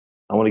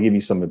I want to give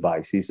you some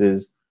advice. He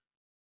says,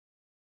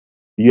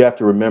 you have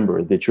to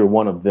remember that you're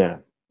one of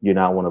them. You're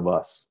not one of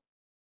us.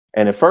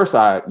 And at first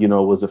I,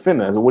 was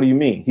offended. I said, what do you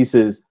mean? He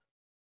says,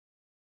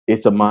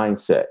 it's a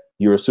mindset.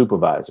 You're a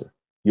supervisor.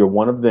 You're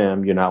one of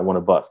them. You're not one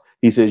of us.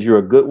 He says, you're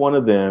a good one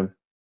of them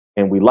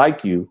and we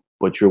like you,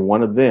 but you're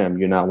one of them.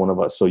 You're not one of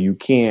us. So you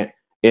can't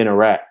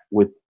interact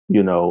with,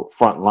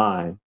 front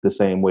line the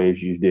same way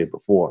as you did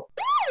before.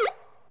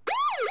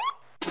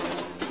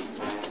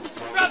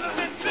 Brothers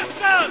and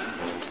sisters,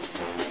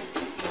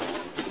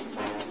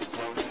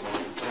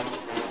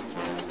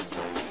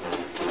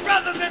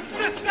 brothers and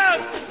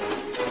sisters,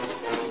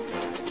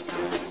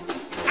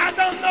 I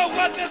don't know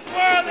what this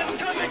world is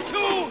coming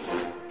to.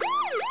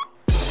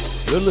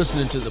 You're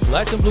listening to the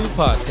Black and Blue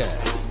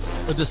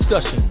Podcast, a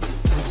discussion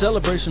and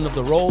celebration of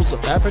the roles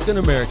of African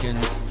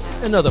Americans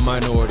and other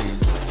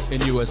minorities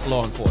in U.S.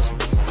 law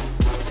enforcement.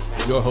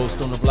 Your host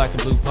on the Black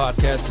and Blue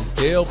Podcast is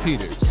Dale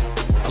Peters,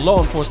 a law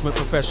enforcement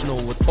professional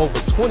with over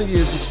 20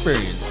 years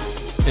experience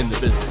in the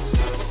business.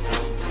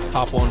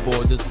 Hop on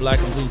board this Black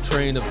and Blue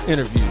train of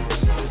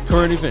interviews,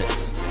 current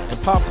events, and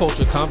pop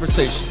culture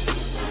conversations.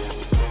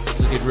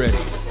 So get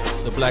ready.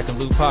 The Black and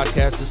Blue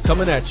Podcast is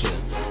coming at you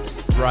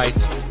right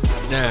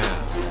now.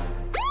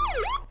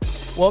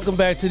 Welcome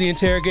back to the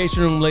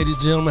interrogation room, ladies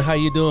and gentlemen. How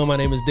you doing? My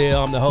name is Dale.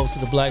 I'm the host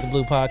of the Black and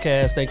Blue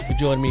Podcast. Thank you for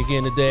joining me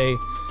again today.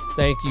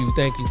 Thank you.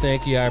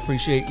 I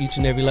appreciate each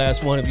and every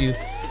last one of you.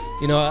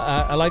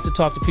 I like to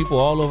talk to people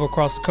all over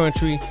across the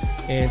country,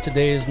 and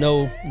today is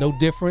no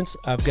difference.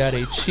 I've got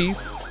a chief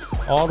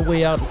all the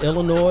way out in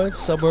Illinois,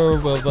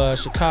 suburb of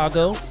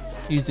Chicago.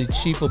 He's the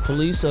chief of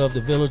police of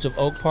the village of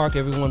Oak Park.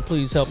 Everyone,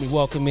 please help me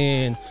welcome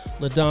in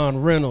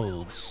LaDon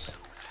Reynolds.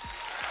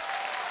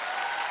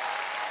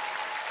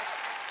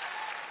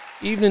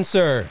 Evening,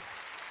 sir.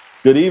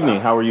 Good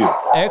evening. How are you?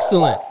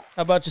 Excellent.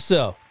 How about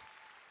yourself?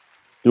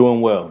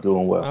 Doing well.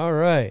 All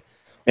right.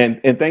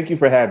 And thank you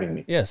for having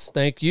me. Yes,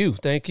 thank you.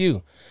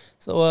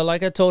 So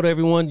like I told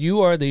everyone,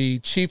 you are the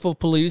chief of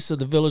police of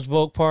the village of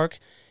Oak Park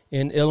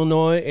in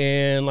Illinois.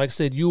 And like I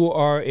said, you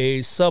are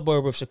a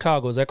suburb of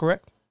Chicago. Is that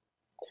correct?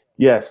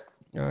 Yes.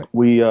 All right.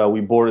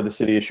 We border the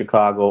city of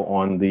Chicago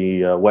on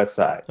the west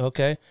side.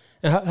 Okay.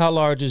 And how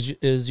large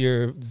is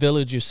your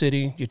village, your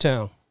city, your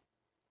town?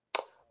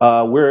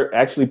 We're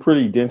actually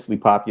pretty densely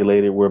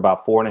populated. We're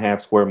about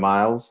 4.5 square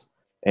miles,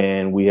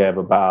 and we have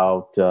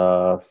about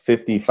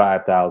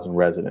 55,000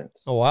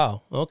 residents. Oh,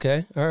 wow.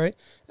 Okay. All right.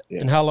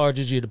 Yeah. And how large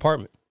is your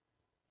department?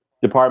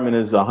 Department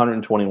is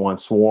 121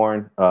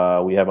 sworn.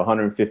 We have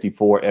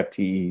 154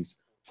 FTEs,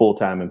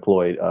 full-time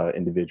employed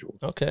individuals.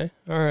 Okay.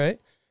 All right.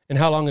 And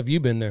how long have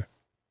you been there?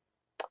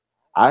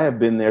 I have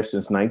been there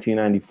since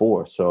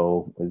 1994.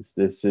 So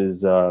this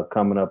is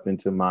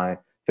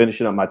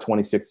finishing up my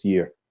 26th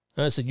year.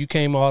 So you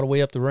came all the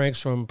way up the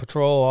ranks from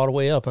patrol all the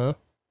way up, huh?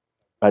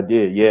 I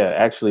did, yeah.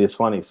 Actually, it's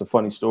funny. It's a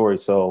funny story.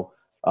 So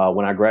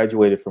when I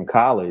graduated from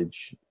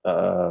college,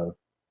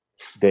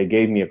 they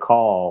gave me a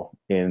call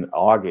in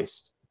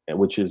August,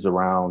 which is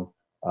around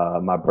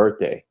my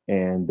birthday.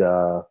 And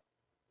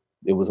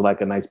it was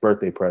like a nice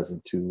birthday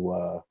present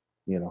to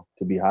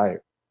be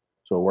hired.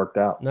 So it worked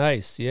out.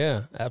 Nice.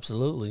 Yeah,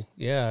 absolutely.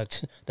 Yeah,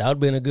 that would have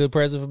been a good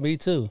present for me,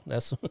 too.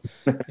 That's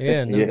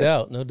yeah,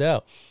 no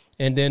doubt.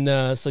 And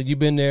then, so you've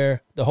been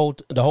there the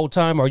whole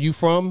time. Are you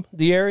from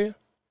the area?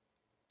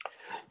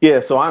 Yeah,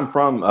 so I'm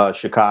from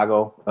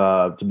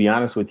Chicago. To be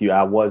honest with you,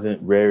 I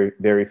wasn't very,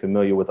 very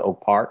familiar with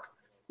Oak Park.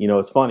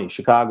 It's funny.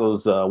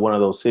 Chicago's one of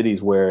those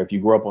cities where if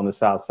you grew up on the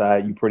south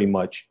side, you pretty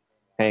much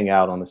hang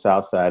out on the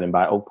south side. And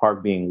by Oak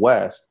Park being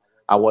west,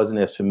 I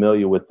wasn't as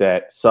familiar with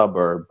that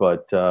suburb,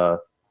 but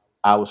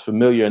I was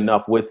familiar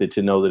enough with it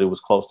to know that it was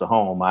close to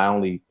home. I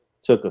only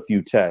took a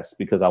few tests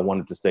because I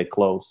wanted to stay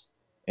close.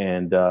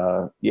 And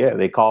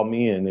they called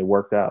me and it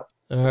worked out.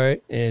 All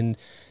right. And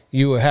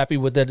you were happy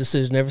with that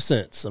decision ever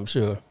since, I'm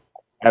sure.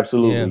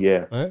 Absolutely.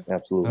 Yeah. All right.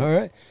 Absolutely. All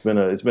right.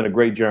 It's been a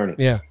great journey.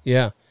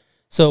 Yeah.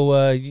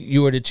 So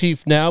you are the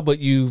chief now, but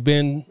you've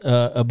been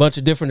a bunch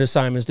of different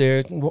assignments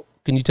there. Can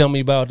you tell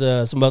me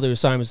about some other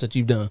assignments that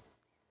you've done?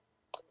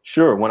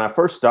 Sure. When I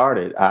first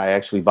started, I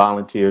actually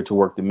volunteered to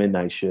work the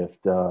midnight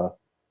shift.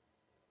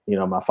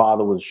 My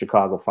father was a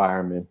Chicago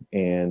fireman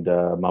and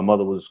my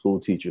mother was a school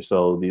teacher.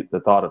 So the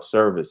thought of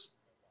service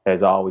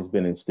has always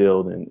been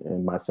instilled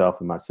in myself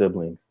and my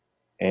siblings.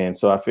 And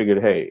so I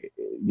figured, hey,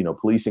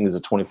 policing is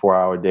a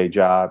 24-hour a day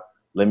job.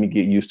 Let me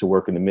get used to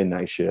working the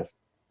midnight shift.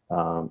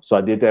 So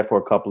I did that for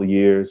a couple of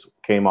years,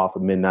 came off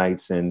of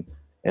midnights, and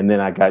then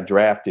I got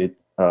drafted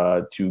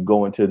to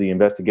go into the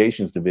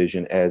investigations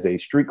division as a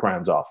street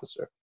crimes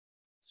officer.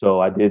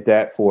 So I did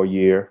that for a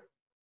year.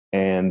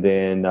 And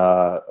then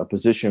a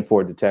position for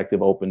a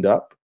detective opened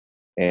up,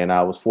 and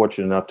I was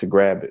fortunate enough to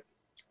grab it.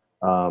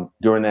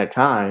 During that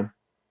time,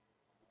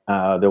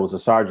 there was a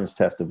sergeant's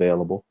test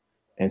available.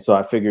 And so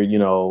I figured,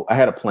 I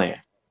had a plan.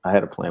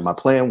 My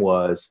plan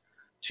was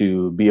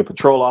to be a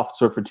patrol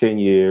officer for 10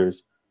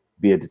 years,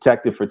 be a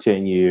detective for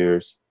 10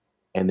 years,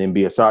 and then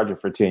be a sergeant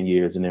for 10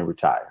 years and then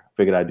retire. I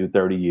figured I'd do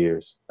 30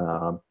 years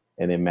and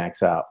then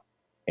max out.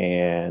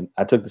 And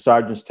I took the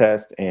sergeant's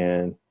test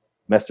and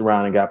messed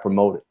around and got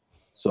promoted.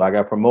 So I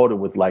got promoted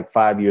with like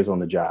 5 years on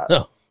the job.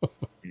 Oh,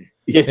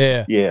 Yeah,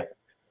 yeah. yeah.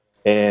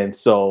 And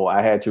so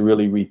I had to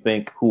really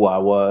rethink who I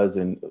was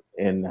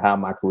and how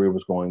my career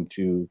was going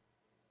to,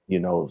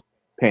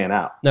 pan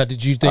out. Now,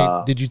 did you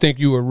think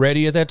you were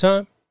ready at that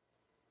time?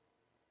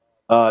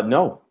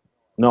 No,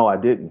 I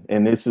didn't.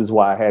 And this is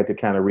why I had to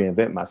kind of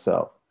reinvent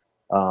myself.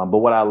 But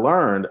what I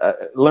learned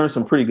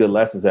some pretty good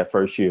lessons that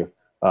first year.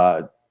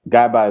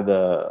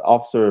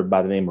 Officer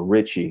by the name of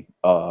Richie,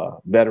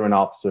 veteran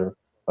officer,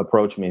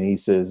 approached me and he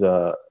says,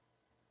 I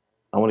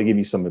want to give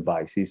you some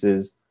advice. He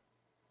says,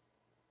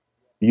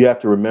 you have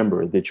to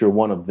remember that you're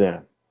one of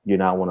them. You're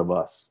not one of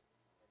us.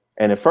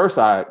 And at first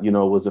I,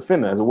 was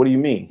offended. I said, what do you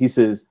mean? He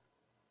says,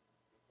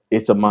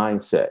 it's a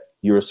mindset.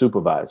 You're a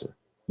supervisor.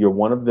 You're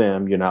one of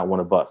them. You're not one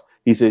of us.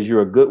 He says,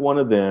 you're a good one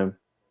of them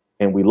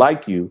and we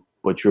like you,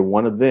 but you're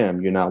one of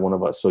them. You're not one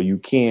of us. So you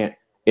can't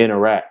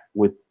interact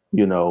with,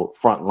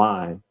 front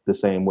line the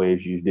same way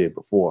as you did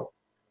before.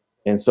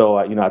 And so,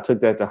 I took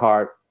that to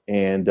heart.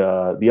 And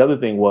the other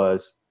thing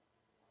was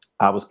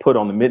I was put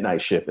on the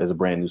midnight shift as a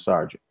brand new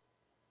sergeant.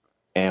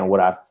 And what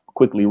I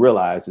quickly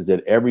realized is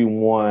that every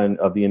one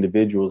of the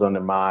individuals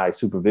under my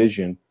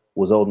supervision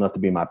was old enough to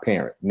be my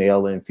parent,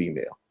 male and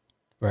female.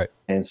 Right.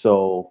 And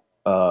so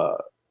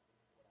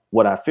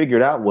what I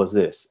figured out was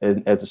this,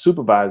 as a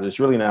supervisor, it's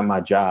really not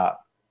my job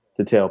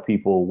to tell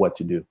people what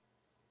to do.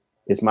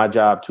 It's my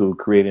job to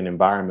create an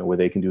environment where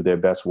they can do their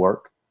best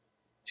work,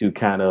 to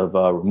kind of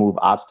remove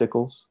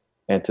obstacles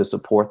and to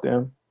support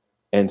them.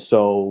 And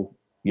so,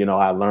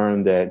 I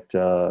learned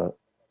that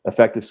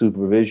effective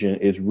supervision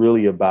is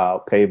really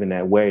about paving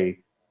that way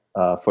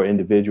for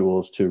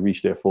individuals to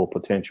reach their full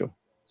potential.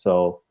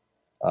 So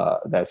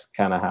that's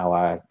kind of how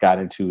I got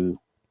into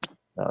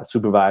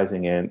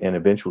supervising and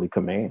eventually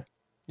command.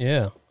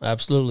 Yeah,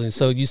 absolutely.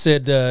 So you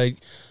said the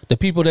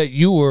people that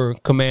you were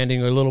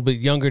commanding are a little bit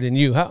younger than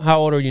you. How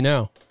old are you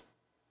now?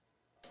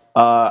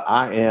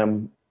 I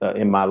am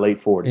in my late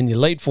 40s. In your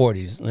late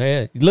 40s.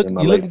 Yeah, you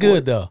look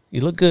good though.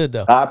 You look good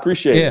though. I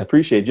appreciate it.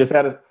 Appreciate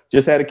it.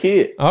 Just had a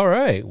kid. All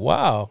right.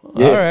 Wow.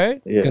 Yeah, all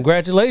right. Yeah.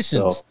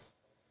 Congratulations. So,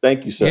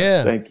 thank you, sir.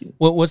 Yeah. Thank you.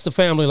 What's the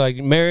family like?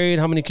 Married?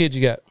 How many kids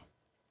you got?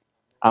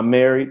 I'm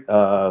married.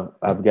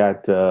 I've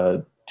got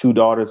 2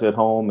 daughters at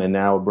home and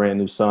now a brand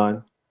new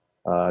son.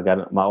 I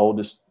got my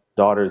oldest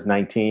daughter is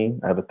 19.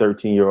 I have a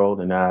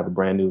 13-year-old and now I have a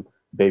brand new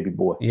baby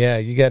boy. Yeah,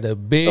 you got a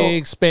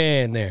big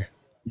span there.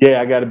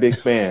 Yeah, I got a big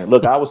span.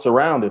 Look, I was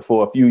surrounded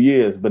for a few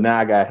years, but now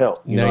I got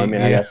help. You know what I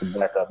mean? Yeah. I got some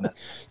backup now.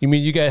 You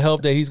mean you got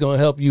help that he's going to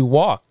help you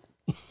walk?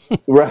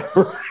 Right.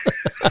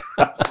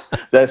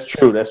 That's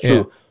true. That's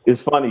true. Yeah.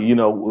 It's funny,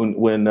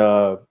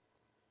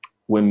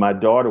 when my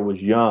daughter was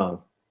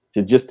young,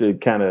 to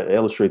kind of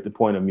illustrate the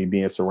point of me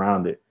being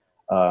surrounded,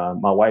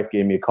 my wife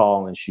gave me a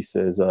call and she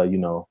says, our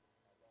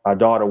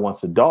daughter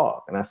wants a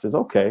dog. And I says,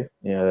 okay.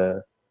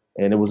 And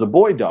it was a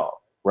boy dog.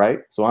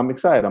 Right. So I'm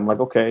excited. I'm like,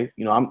 okay,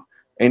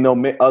 ain't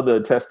no other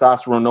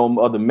testosterone, no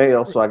other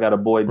male. So I got a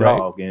boy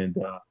dog. Right. And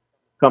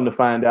come to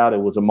find out it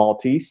was a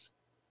Maltese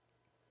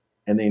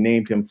and they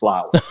named him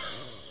Flower.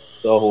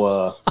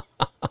 So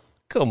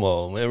come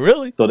on, man.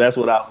 Really? So that's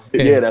what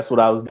that's what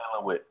I was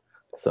dealing with.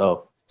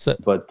 So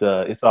but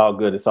it's all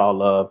good. It's all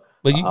love.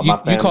 But you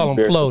call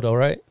him Flo though,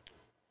 right?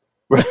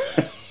 Right.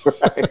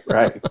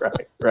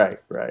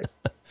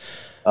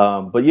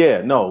 But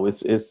yeah, no,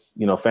 it's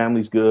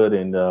family's good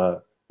and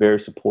very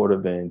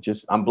supportive and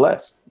just I'm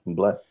blessed.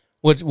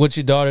 What's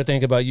your daughter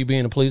think about you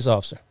being a police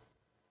officer?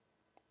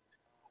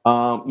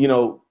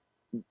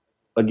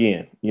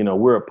 Again,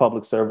 we're a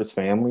public service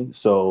family,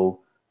 so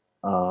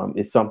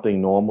it's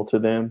something normal to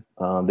them.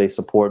 They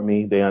support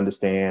me. They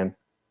understand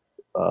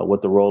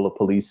what the role of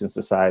police in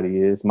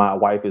society is. My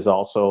wife is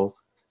also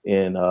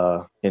in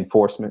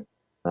enforcement.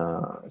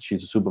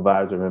 She's a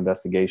supervisor of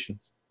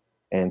investigations.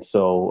 And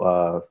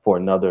so for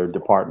another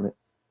department.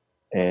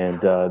 And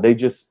they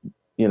just,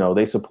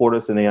 they support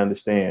us and they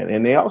understand.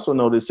 And they also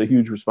know this is a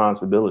huge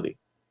responsibility.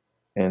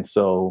 And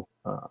so,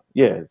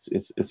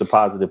 it's a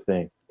positive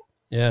thing.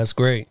 Yeah, that's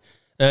great.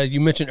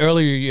 You mentioned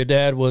earlier your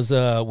dad was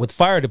with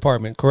fire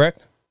department,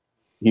 correct?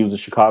 He was a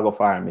Chicago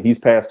fireman. He's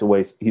passed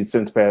away. He's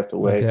since passed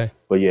away. Okay.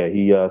 But yeah,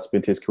 he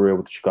spent his career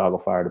with the Chicago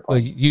Fire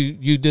Department. Well,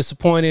 you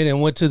disappointed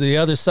and went to the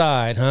other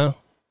side, huh?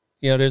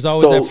 There's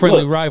always that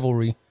friendly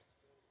rivalry.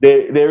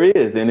 There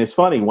is. And it's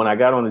funny, when I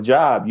got on the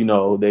job,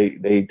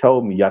 they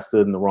told me I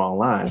stood in the wrong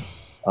line.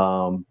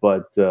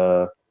 But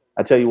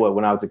I tell you what,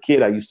 when I was a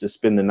kid, I used to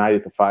spend the night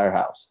at the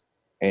firehouse.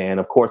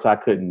 And of course I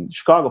couldn't.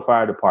 Chicago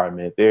Fire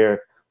Department,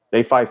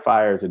 they fight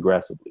fires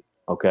aggressively.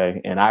 Okay.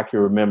 And I can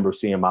remember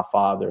seeing my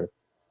father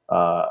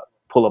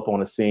pull up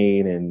on a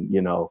scene and,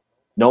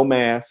 no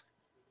mask,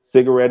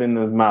 cigarette in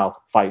his mouth,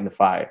 fighting the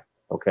fire.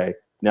 Okay.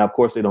 Now, of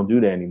course, they don't do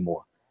that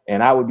anymore.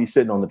 And I would be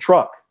sitting on the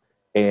truck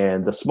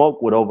and the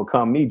smoke would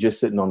overcome me just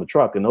sitting on the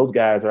truck. And those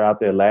guys are out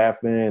there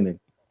laughing and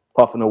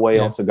puffing away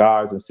on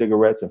cigars and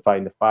cigarettes and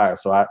fighting the fire.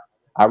 So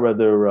I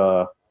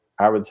rather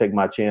take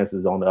my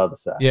chances on the other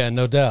side. Yeah,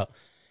 no doubt.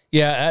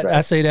 Yeah,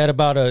 I say that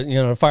about the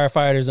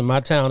firefighters in my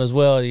town as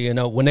well.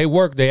 When they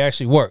work, they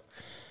actually work.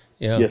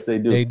 Yes, they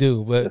do. They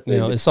do, but Yes, they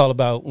do. it's all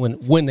about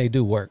when they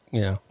do work.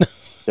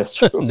 That's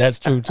true. That's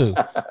true too.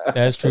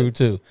 That's true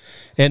too.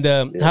 And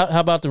how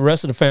about the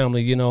rest of the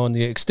family? And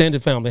the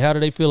extended family, how do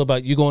they feel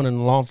about you going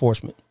into law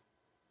enforcement?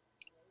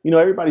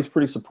 Everybody's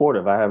pretty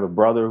supportive. I have a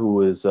brother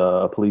who is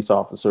a police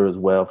officer as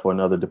well for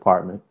another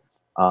department,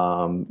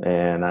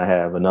 and I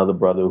have another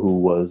brother who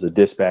was a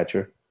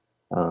dispatcher.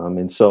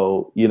 And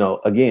so,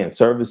 again,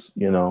 service,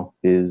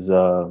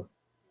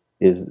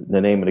 is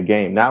the name of the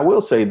game. Now, I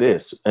will say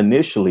this.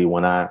 Initially,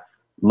 when I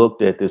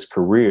looked at this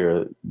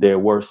career, there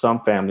were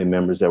some family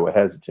members that were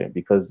hesitant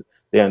because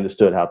they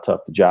understood how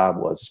tough the job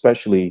was,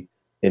 especially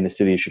in the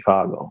city of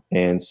Chicago.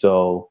 And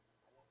so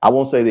I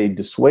won't say they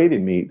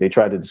dissuaded me. They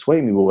tried to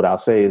dissuade me, but what I'll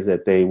say is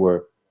that they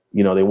were,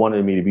 they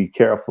wanted me to be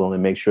careful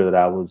and make sure that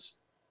I was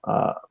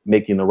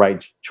making the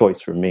right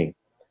choice for me.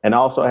 And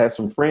also I had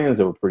some friends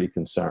that were pretty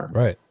concerned.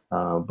 Right.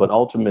 But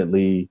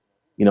ultimately,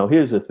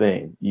 here's the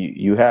thing.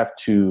 You have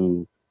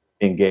to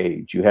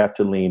engage. You have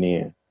to lean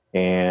in.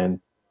 And,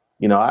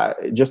 I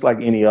just like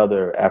any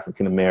other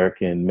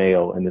African-American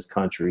male in this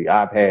country,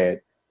 I've had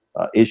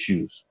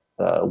issues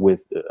with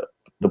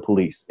the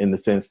police in the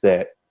sense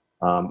that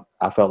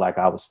I felt like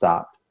I was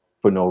stopped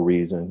for no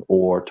reason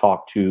or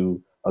talked to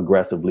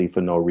aggressively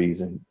for no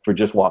reason, for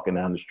just walking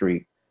down the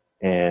street.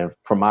 And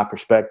from my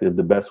perspective,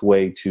 the best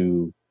way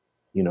to,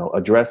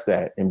 address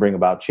that and bring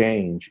about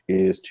change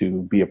is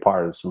to be a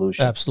part of the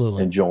solution.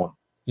 Absolutely. And join.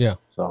 Yeah.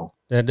 So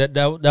that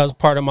was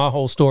part of my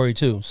whole story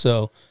too.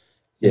 So,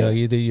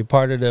 either you're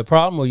part of the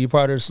problem or you're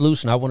part of the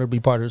solution. I want to be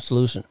part of the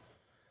solution.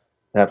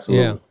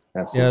 Absolutely. Yeah.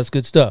 Absolutely. Yeah, that's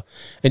good stuff.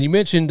 And you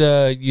mentioned,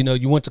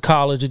 you went to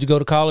college. Did you go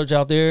to college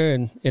out there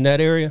in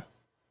that area?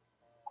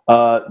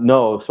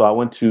 No. So I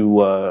went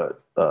to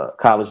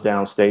college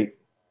downstate,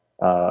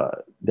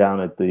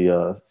 down at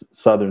the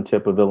southern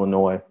tip of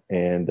Illinois,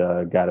 and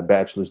got a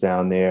bachelor's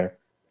down there.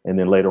 And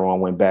then later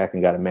on went back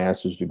and got a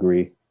master's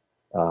degree.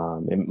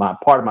 And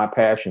part of my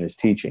passion is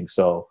teaching.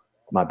 So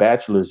my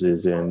bachelor's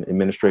is in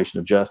administration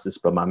of justice,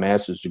 but my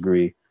master's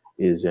degree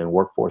is in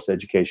workforce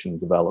education and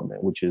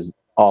development, which is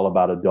all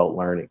about adult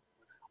learning,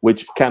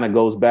 which kind of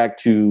goes back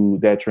to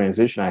that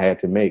transition I had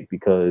to make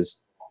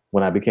because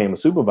when I became a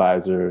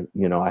supervisor,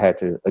 I had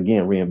to,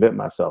 again, reinvent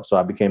myself. So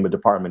I became a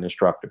department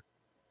instructor.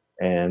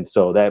 And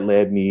so that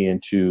led me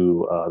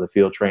into the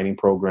field training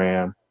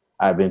program.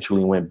 I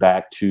eventually went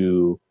back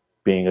to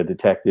being a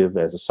detective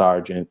as a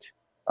sergeant,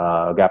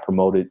 got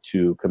promoted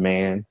to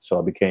command. So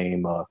I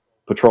became a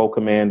patrol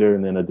commander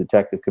and then a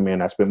detective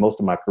commander. I spent most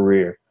of my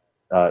career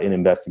in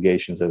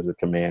investigations as a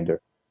commander.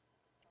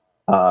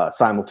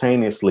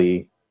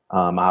 Simultaneously,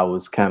 I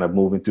was kind of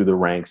moving through the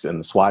ranks in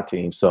the SWAT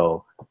team.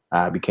 So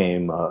I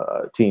became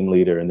a team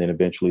leader and then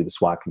eventually the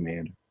SWAT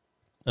commander.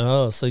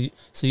 Oh, so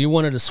you're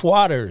one of the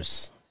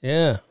SWATers.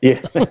 Yeah.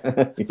 Yeah.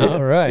 Yeah.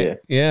 All right.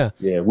 Yeah.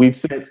 Yeah. We've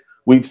since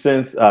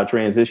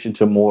transitioned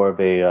to more of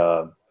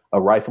a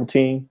rifle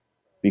team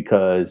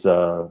because,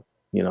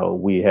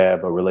 we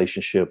have a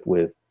relationship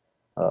with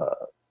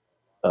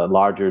a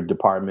larger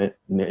department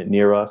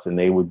near us, and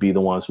they would be the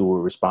ones who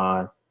would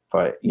respond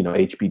for,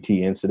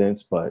 HPT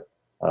incidents. But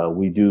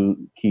we do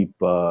keep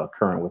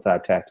current with our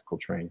tactical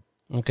training.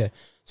 Okay.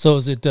 So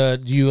is it, do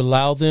you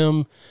allow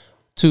them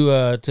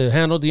to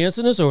handle the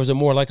incidents, or is it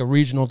more like a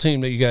regional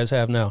team that you guys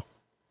have now?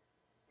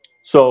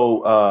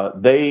 So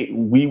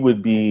we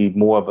would be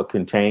more of a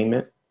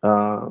containment,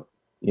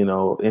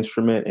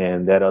 instrument,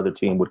 and that other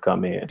team would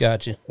come in.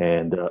 Gotcha.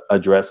 And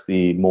address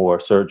the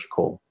more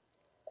surgical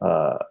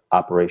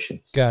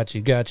operations. Gotcha.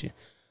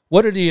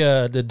 What are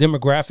the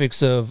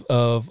demographics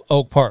of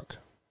Oak Park?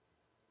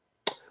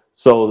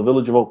 So the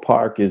village of Oak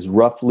Park is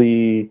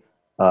roughly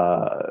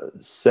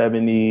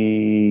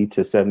 70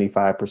 to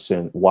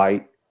 75%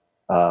 white.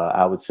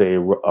 I would say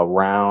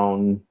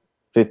around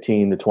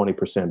 15 to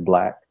 20%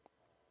 black.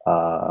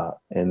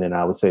 And then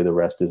I would say the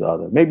rest is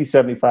other, maybe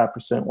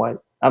 75% white.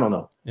 I don't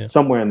know. Yeah.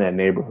 Somewhere in that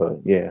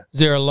neighborhood. Yeah. Is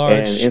there a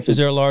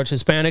large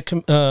Hispanic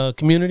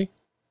community?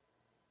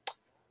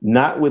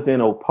 Not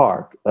within Oak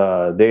Park.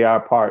 They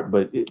are part,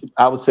 but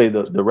I would say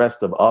the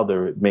rest of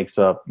other makes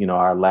up,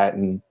 our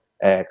Latin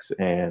X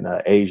and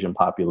Asian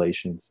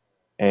populations.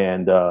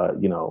 And,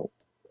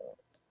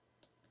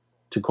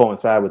 to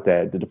coincide with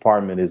that, the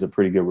department is a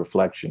pretty good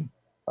reflection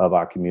of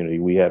our community.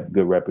 We have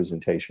good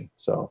representation.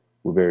 So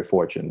we're very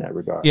fortunate in that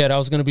regard. Yeah, that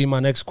was going to be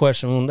my next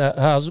question.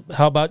 How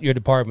about your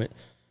department?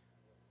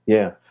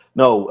 Yeah,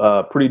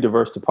 no, pretty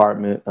diverse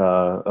department.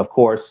 Of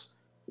course,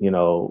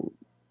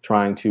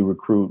 trying to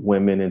recruit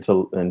women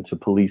into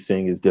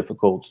policing is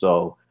difficult.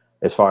 So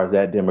as far as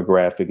that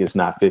demographic, it's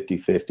not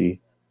 50-50,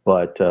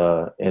 but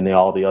in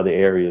all the other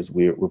areas,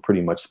 we're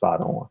pretty much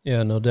spot on.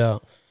 Yeah, no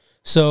doubt.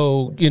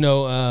 So,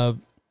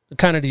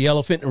 kind of the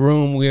elephant in the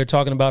room we were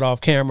talking about off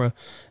camera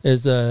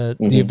is the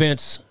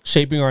events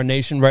shaping our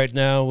nation right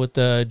now with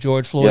the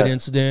George Floyd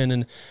incident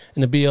and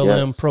the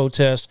BLM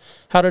protest.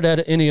 How did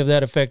any of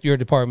that affect your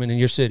department in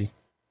your city?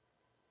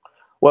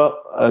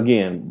 Well,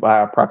 again,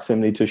 by our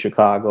proximity to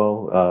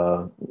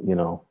Chicago,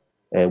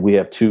 And we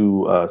have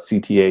two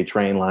CTA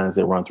train lines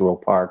that run through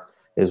Oak Park,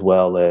 as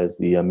well as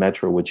the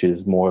Metro, which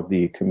is more of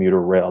the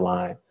commuter rail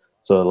line.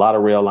 So a lot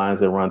of rail lines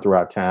that run through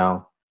our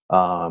town.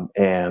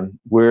 And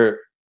we're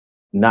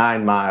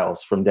 9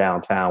 miles from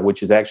downtown,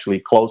 which is actually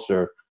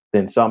closer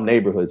than some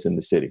neighborhoods in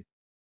the city.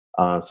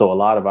 So a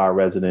lot of our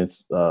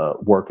residents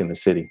work in the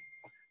city.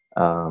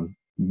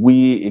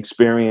 We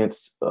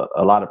experienced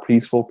a lot of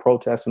peaceful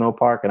protests in Oak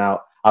Park, and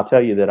I'll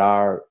tell you that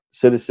our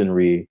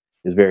citizenry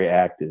is very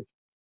active,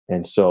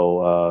 and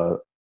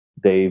so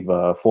they've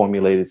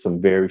formulated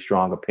some very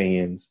strong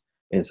opinions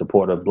in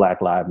support of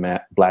Black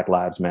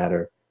Lives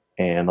Matter,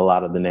 and a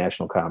lot of the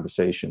national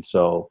conversation.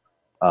 So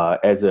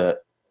as a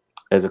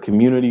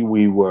community,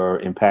 we were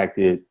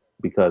impacted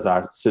because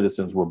our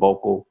citizens were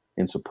vocal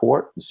in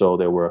support. So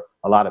there were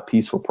a lot of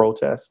peaceful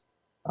protests.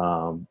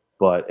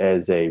 But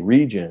as a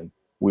region,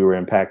 we were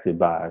impacted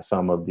by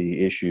some of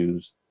the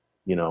issues,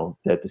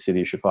 that the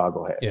city of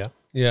Chicago had. Yeah,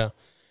 yeah.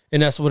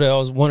 And that's what I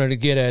was wanting to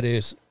get at,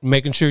 is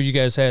making sure you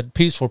guys had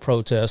peaceful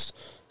protests.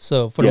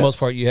 So for the most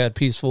part, you had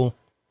peaceful.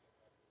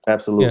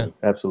 Absolutely,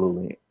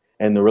 absolutely.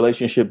 And the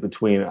relationship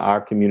between our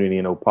community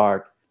in Oak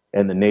Park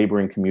and the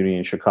neighboring community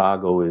in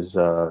Chicago is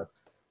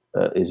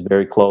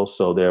very close.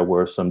 So there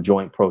were some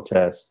joint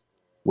protests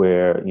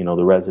where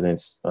the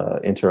residents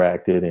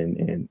interacted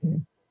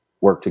and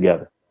worked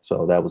together.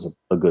 So that was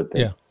a good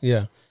thing. Yeah,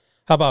 yeah.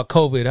 How about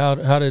COVID?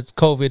 How did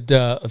COVID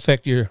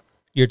affect your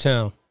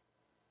town?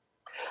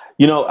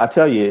 I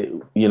tell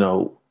you,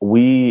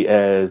 we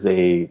as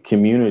a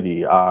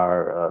community,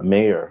 our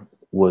mayor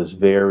was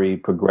very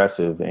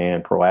progressive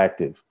and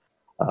proactive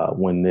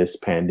when this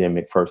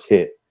pandemic first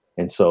hit.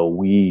 And so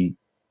we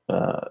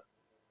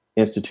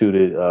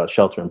instituted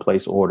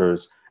shelter-in-place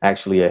orders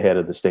actually ahead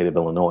of the state of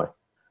Illinois,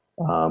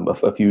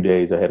 a few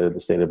days ahead of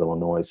the state of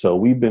Illinois. So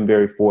we've been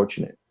very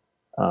fortunate.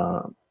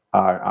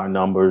 Our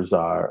numbers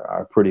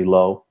are pretty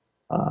low.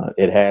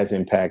 It has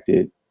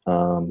impacted,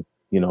 the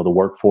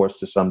workforce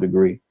to some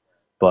degree,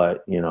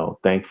 but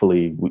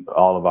thankfully,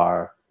 all of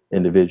our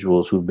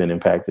individuals who've been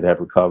impacted have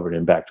recovered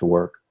and back to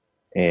work,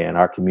 and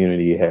our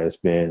community has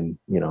been,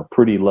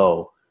 pretty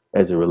low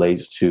as it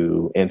relates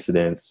to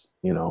incidents,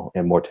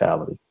 and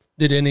mortality.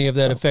 Did any of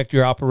that affect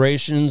your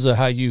operations, or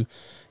how you,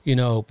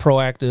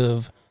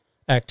 proactive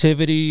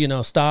activity,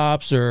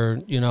 stops, or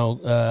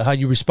how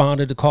you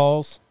responded to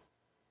calls?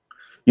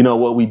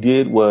 What we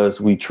did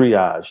was we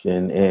triaged,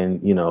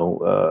 and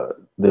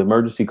the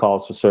emergency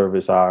calls for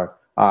service, our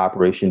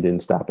operation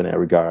didn't stop in that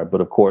regard.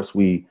 But of course,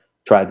 we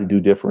tried to do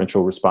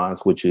differential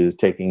response, which is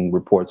taking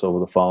reports over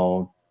the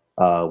phone.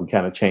 We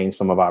kind of changed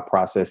some of our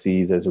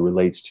processes as it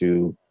relates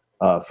to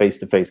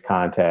face-to-face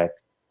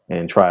contact,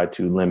 and tried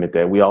to limit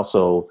that. We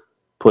also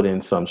put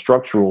in some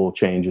structural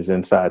changes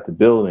inside the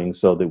building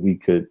so that we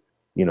could,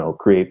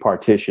 create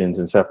partitions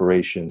and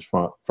separations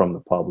from the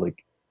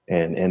public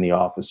and the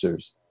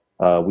officers.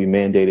 We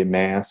mandated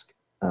masks,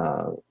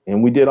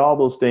 and we did all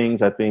those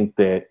things, I think,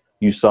 that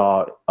you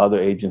saw other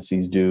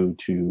agencies do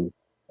to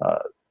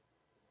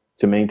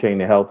maintain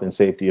the health and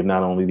safety of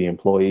not only the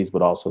employees,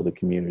 but also the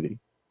community.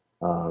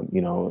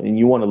 And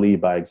you want to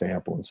lead by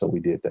example. And so we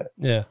did that.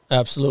 Yeah,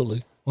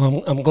 absolutely.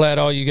 Well, I'm glad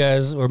all you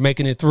guys are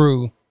making it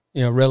through,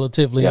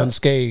 relatively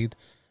unscathed,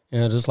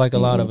 just like a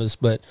lot of us.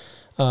 But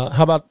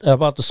how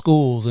about the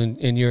schools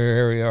in your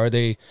area? Are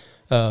they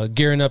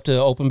gearing up to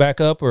open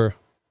back up, or?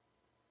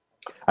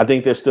 I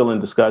think they're still in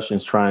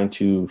discussions trying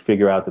to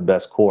figure out the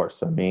best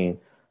course. I mean,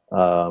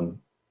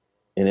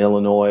 in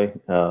Illinois,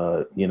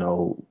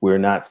 we're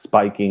not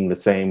spiking the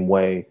same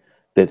way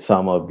that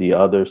some of the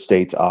other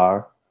states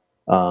are.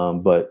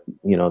 But,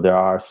 there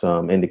are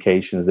some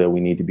indications that we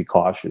need to be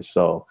cautious.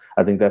 So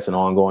I think that's an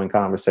ongoing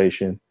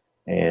conversation,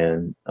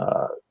 and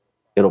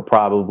it'll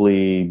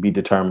probably be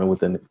determined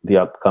within the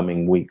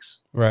upcoming weeks.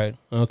 Right.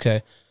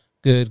 Okay.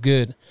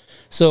 Good.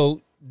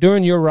 So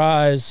during your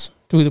rise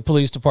through the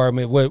police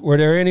department, were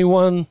there any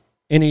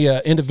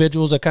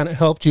individuals that kind of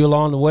helped you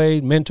along the way,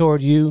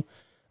 mentored you,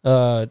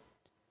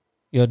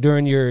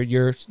 during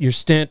your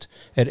stint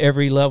at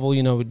every level,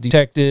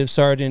 detective,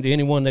 sergeant,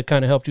 anyone that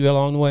kind of helped you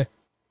along the way?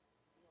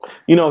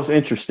 It's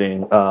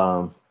interesting.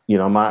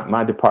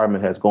 My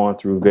department has gone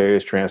through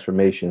various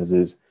transformations,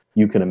 as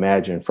you can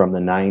imagine, from the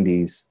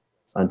 90s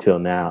until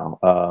now.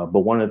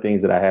 But one of the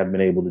things that I have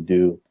been able to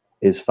do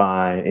is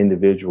find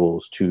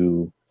individuals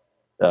to,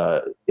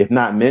 if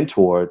not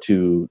mentor,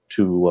 to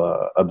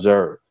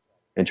observe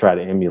and try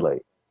to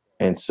emulate.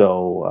 And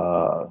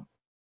so,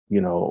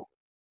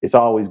 it's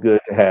always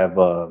good to have,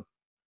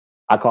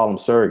 I call them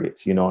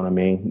surrogates, you know what I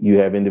mean? You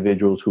have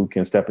individuals who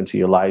can step into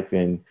your life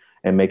and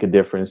make a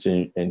difference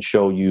and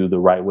show you the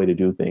right way to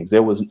do things.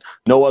 There was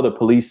no other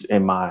police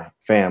in my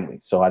family,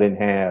 so I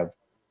didn't have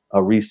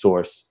a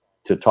resource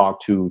to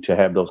talk to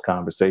have those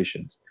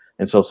conversations.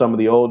 And so some of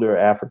the older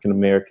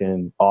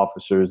African-American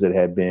officers that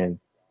had been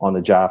on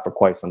the job for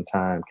quite some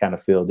time kind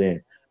of filled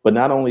in. But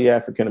not only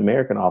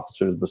African-American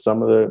officers, but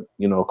some of the,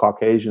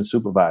 Caucasian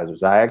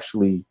supervisors. I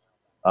actually,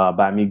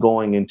 by me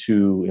going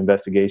into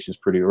investigations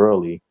pretty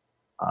early,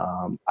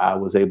 I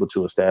was able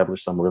to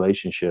establish some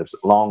relationships,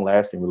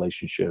 long-lasting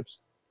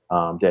relationships,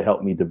 that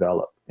helped me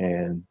develop.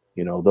 And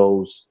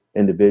those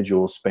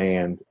individuals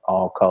spanned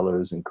all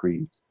colors and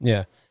creeds.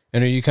 Yeah.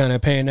 And are you kind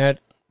of paying that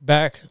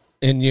back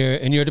in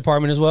your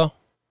department as well?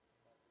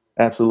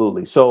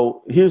 Absolutely.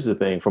 So here's the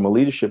thing: from a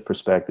leadership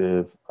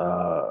perspective,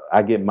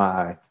 I get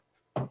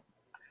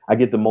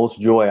the most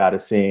joy out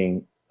of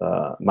seeing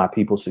my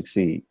people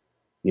succeed.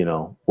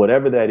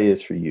 Whatever that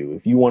is for you.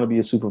 If you want to be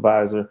a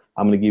supervisor,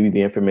 I'm going to give you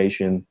the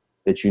information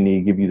that you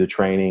need, give you the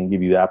training,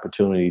 give you the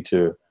opportunity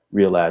to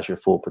realize your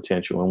full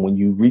potential. And when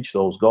you reach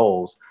those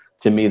goals,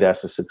 to me,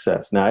 that's a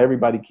success. Now,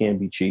 everybody can't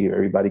be chief,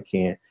 everybody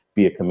can't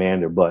be a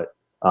commander, but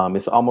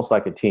it's almost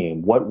like a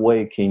team. What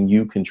way can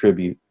you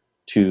contribute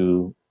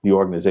to the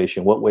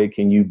organization? What way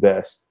can you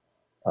best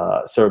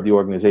serve the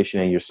organization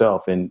and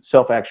yourself? And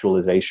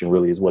self-actualization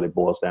really is what it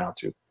boils down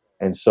to.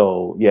 And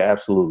so, yeah,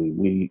 absolutely.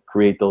 We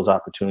create those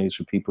opportunities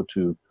for people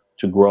to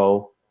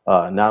grow,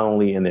 not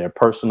only in their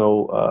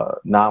personal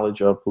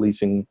knowledge of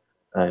policing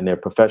and their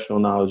professional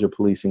knowledge of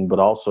policing, but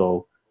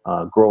also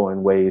grow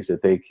in ways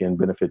that they can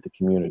benefit the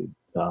community.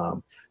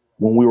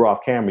 When we were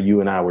off camera, you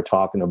and I were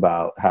talking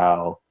about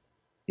how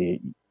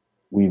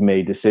we've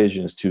made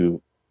decisions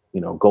to,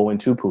 go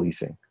into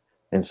policing.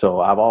 And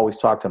so I've always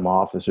talked to my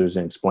officers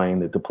and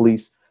explained that the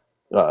police,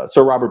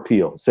 Sir Robert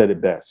Peel said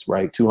it best,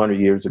 right? 200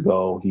 years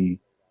ago, he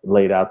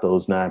laid out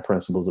those 9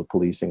 principles of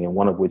policing, and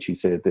one of which he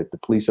said that the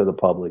police are the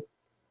public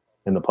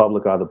and the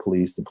public are the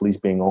police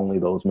being only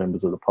those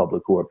members of the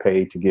public who are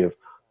paid to give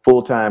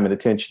full time and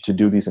attention to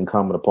duties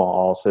incumbent upon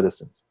all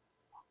citizens.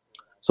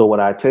 So what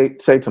I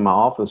say to my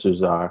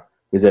officers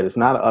is that it's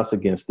not us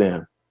against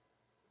them.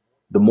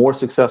 The more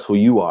successful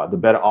you are, the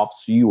better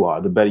officer you are,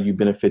 the better you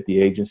benefit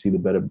the agency, the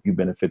better you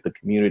benefit the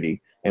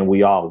community, and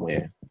we all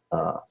win.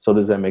 So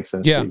does that make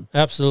sense to you?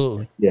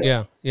 Absolutely.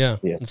 Yeah.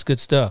 It's good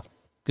stuff.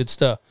 Good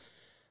stuff.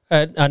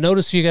 I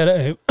noticed you got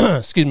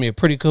a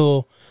pretty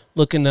cool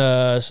looking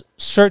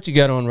shirt you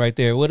got on right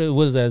there. What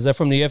is that? Is that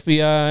from the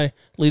FBI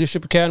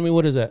Leadership Academy?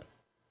 What is that?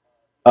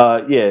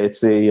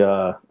 It's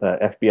a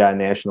FBI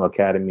National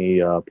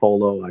Academy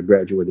polo. I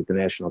graduated the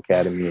National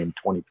Academy in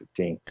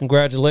 2015.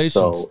 Congratulations!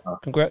 So,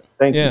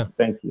 thank you.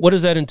 What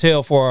does that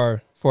entail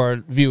for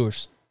our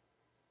viewers?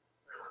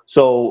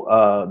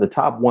 So the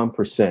top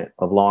 1%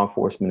 of law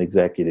enforcement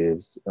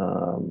executives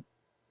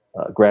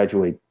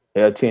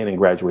attend and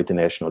graduate the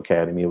National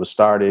Academy. It was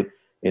started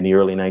in the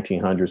early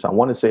 1900s. I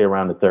want to say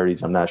around the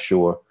 30s. I'm not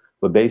sure,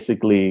 but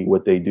basically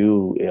what they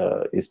do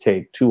is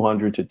take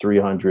 200 to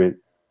 300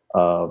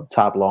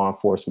 top law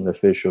enforcement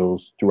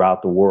officials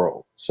throughout the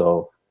world.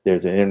 So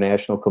there's an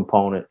international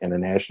component and a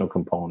national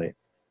component,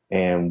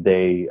 and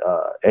they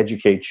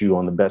educate you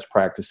on the best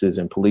practices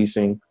in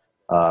policing,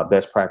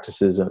 best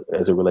practices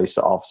as it relates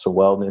to officer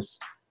wellness,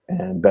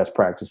 and best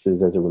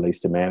practices as it relates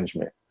to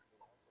management.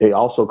 It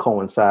also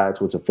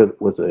coincides with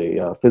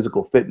a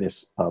physical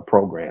fitness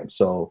program.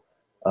 So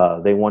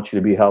they want you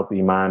to be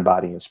healthy, mind,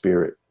 body, and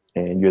spirit.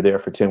 And you're there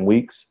for 10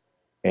 weeks,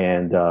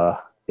 and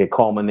it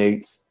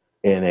culminates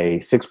in a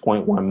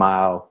 6.1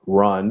 mile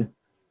run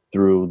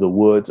through the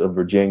woods of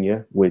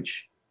Virginia,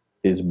 which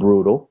is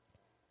brutal.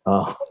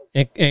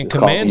 And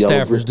command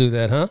staffers do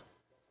that, huh?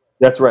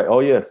 That's right. Oh,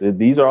 yes.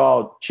 These are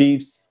all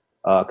chiefs,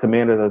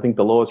 commanders. I think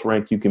the lowest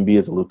rank you can be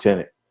is a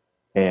lieutenant,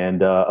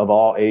 and of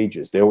all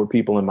ages. There were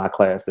people in my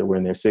class that were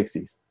in their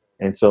 60s.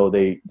 And so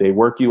they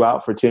work you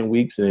out for 10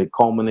 weeks, and it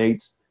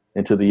culminates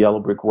into the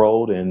yellow brick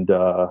road. And,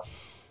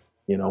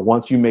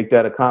 once you make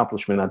that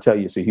accomplishment, I tell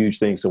you, it's a huge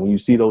thing. So when you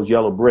see those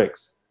yellow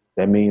bricks,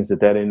 that means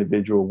that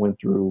individual went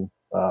through,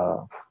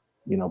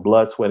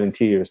 blood, sweat, and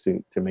tears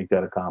to make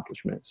that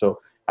accomplishment. So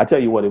I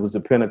tell you what, it was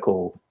the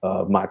pinnacle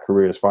of my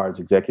career as far as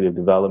executive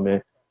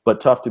development, but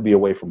tough to be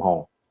away from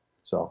home.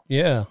 So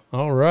yeah,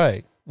 all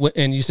right.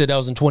 And you said that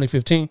was in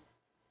 2015?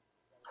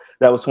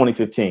 That was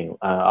 2015.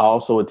 I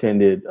also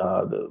attended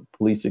the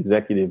Police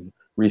Executive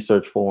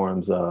Research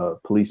Forum's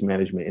Police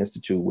Management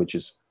Institute, which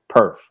is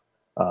PERF.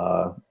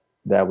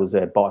 That was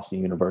at Boston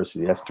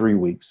University. That's 3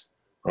 weeks.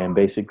 And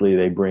basically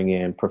they bring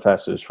in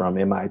professors from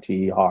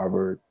MIT,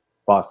 Harvard,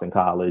 Boston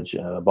College,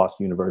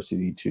 Boston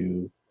University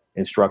to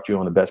instruct you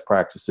on the best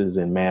practices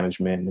in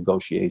management,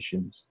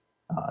 negotiations,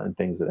 and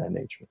things of that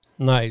nature.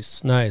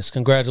 Nice.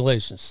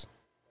 Congratulations.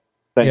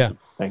 Thank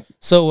you.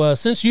 So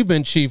since you've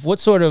been chief, what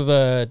sort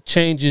of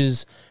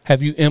changes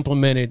have you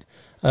implemented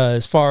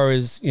as far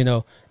as,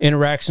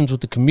 interactions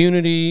with the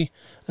community?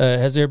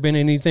 Has there been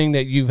anything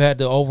that you've had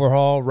to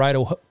overhaul right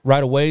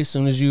away as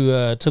soon as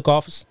you took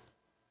office?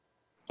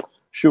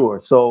 Sure.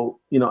 So,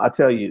 I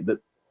tell you that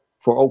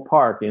for Oak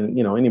Park, and,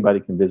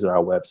 anybody can visit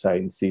our website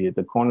and see it,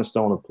 the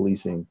cornerstone of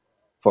policing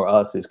for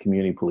us is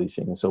community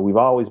policing. And so we've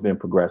always been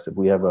progressive.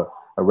 We have a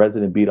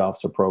resident beat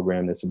officer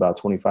program that's about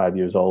 25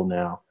 years old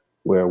now,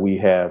 where we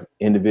have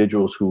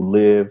individuals who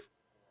live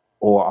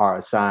or are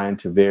assigned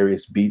to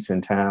various beats in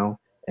town.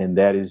 And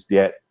that is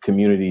that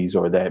community's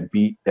or that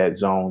beat, that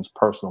zone's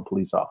personal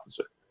police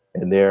officer.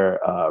 And their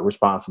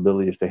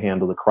responsibility is to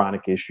handle the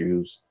chronic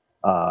issues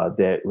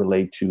that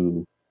relate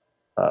to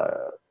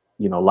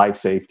life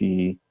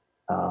safety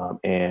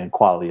and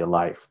quality of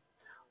life.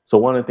 So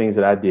one of the things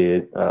that I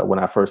did when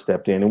I first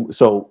stepped in, and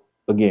so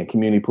again,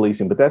 community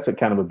policing, but that's a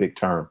kind of a big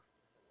term.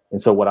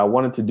 And so what I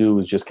wanted to do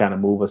is just kind of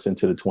move us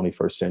into the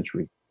 21st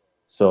century.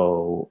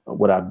 So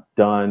what I've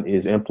done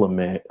is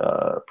implement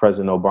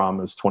President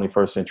Obama's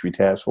 21st Century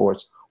Task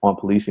Force on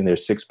Policing.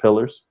 There's 6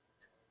 pillars,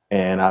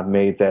 and I've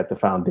made that the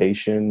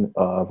foundation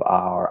of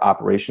our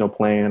operational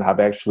plan. I've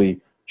actually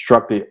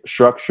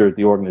structured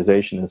the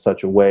organization in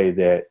such a way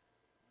that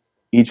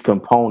each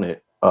component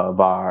of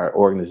our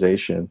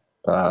organization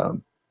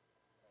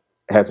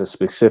has a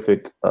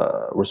specific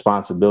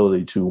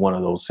responsibility to one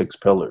of those 6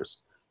 pillars.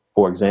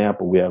 For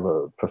example, we have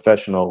a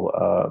professional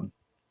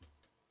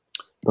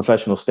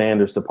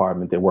standards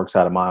department that works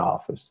out of my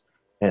office,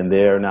 and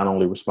they're not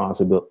only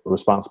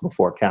responsible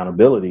for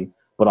accountability,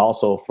 but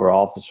also for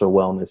officer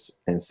wellness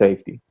and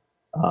safety,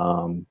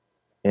 and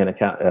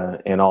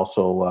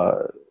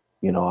also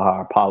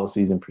our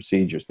policies and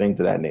procedures, things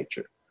of that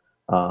nature.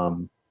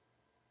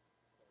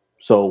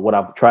 So what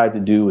I've tried to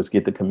do is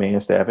get the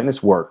command staff, and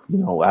it's work.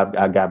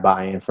 I got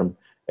buy-in from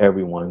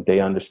everyone.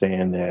 They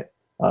understand that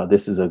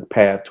this is a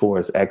path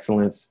towards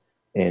excellence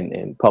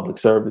in public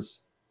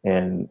service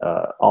and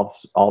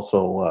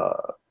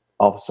also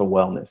officer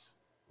wellness.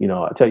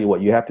 I tell you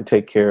what, you have to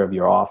take care of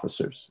your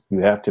officers. You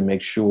have to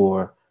make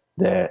sure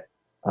that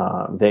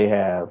they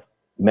have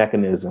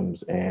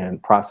mechanisms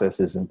and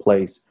processes in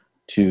place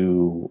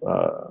to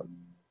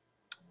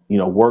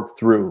work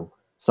through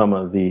some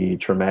of the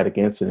traumatic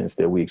incidents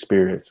that we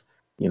experience.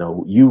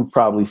 You've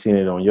probably seen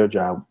it on your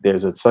job.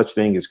 There's a such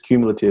thing as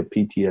cumulative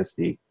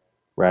PTSD,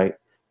 right?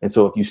 And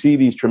so if you see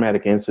these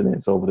traumatic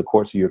incidents over the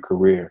course of your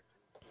career,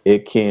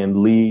 it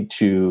can lead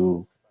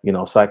to,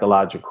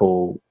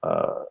 psychological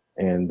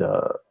and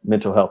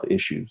mental health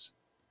issues.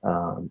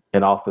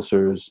 And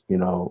officers,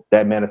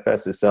 that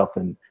manifests itself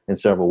in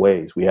several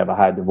ways. We have a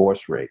high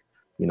divorce rate.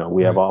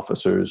 We have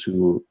officers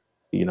who,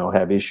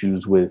 have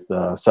issues with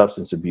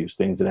substance abuse,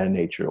 things of that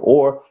nature,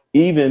 or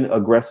even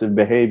aggressive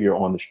behavior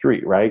on the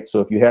street, right? So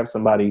if you have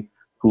somebody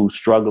who's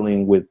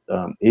struggling with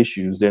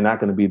issues, they're not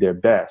going to be their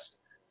best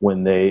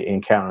when they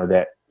encounter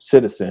that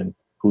citizen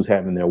who's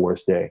having their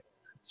worst day.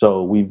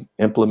 So we've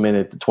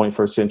implemented the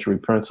 21st century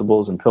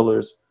principles and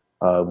pillars.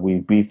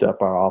 We've beefed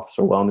up our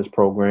officer wellness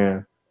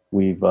program.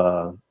 We've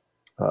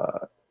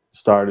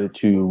started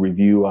to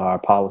review our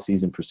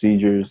policies and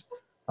procedures,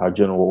 our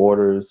general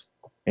orders,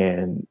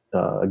 and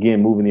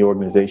again, moving the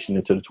organization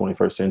into the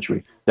 21st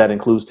century. That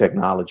includes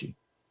technology.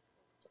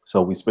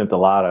 So we spent a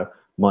lot of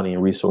money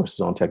and resources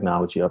on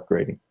technology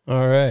upgrading.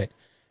 All right.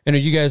 And are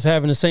you guys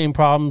having the same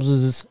problems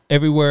as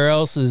everywhere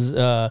else is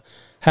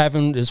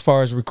having as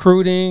far as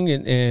recruiting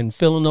and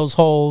filling those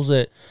holes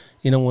that,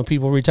 when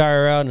people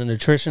retire out and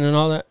attrition and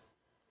all that?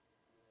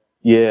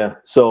 Yeah.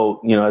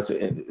 So,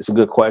 it's a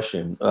good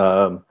question.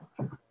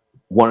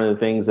 One of the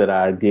things that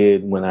I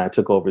did when I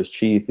took over as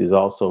chief is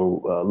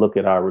also look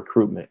at our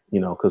recruitment,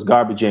 because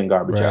garbage in,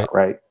 garbage out,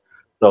 right?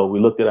 So we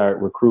looked at our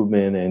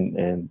recruitment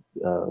and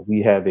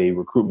we have a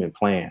recruitment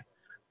plan.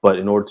 But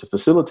in order to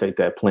facilitate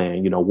that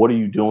plan, what are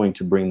you doing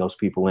to bring those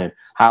people in?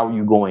 How are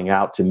you going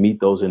out to meet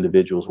those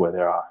individuals where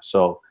they are?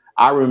 So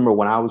I remember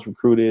when I was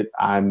recruited,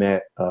 I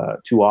met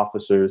 2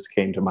 officers,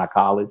 came to my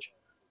college,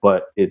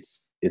 but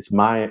it's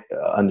my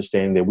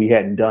understanding that we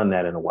hadn't done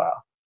that in a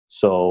while.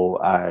 So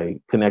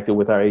I connected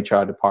with our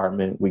HR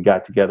department. We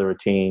got together a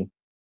team,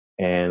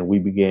 and we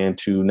began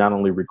to not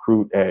only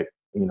recruit at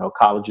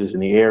colleges in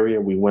the area.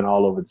 We went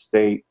all over the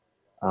state.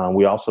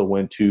 We also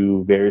went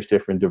to various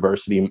different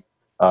diversity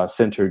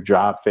centered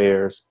job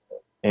fairs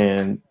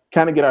and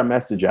kind of get our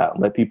message out,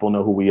 let people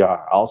know who we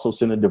are. I also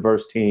sent a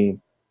diverse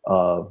team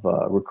of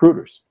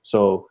recruiters,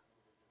 so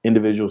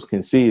individuals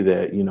can see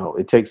that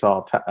it takes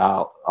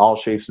all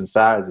shapes and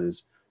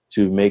sizes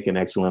to make an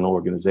excellent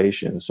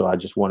organization. So I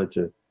just wanted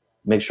to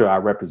make sure our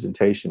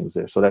representation was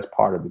there. So that's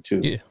part of it too.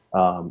 Yeah.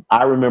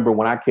 I remember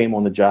when I came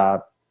on the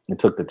job and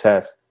took the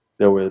test,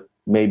 there were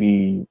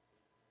maybe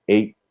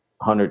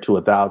 800 to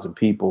 1,000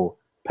 people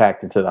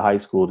packed into the high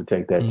school to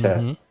take that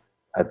test.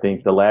 I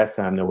think the last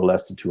time there were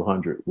less than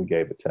 200 we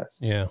gave a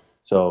test. Yeah.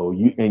 So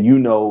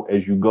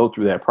as you go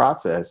through that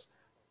process,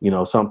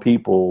 some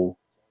people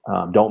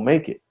don't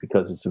make it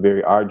because it's a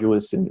very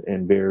arduous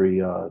and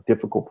very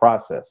difficult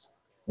process.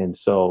 And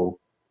so,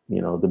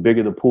 the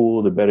bigger the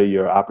pool, the better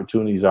your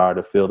opportunities are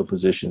to fill the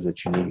positions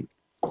that you need.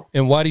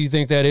 And why do you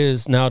think that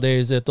is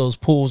nowadays, that those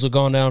pools have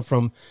gone down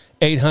from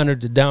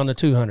 800 to down to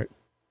 200?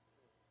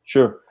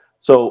 Sure.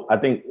 So I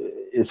think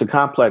it's a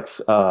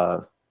complex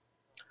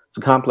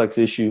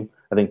issue.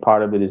 I think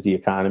part of it is the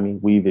economy.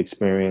 We've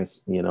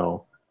experienced,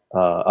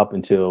 up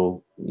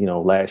until,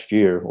 last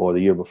year or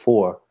the year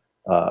before,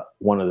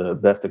 one of the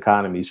best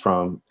economies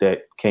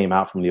that came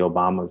out from the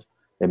Obama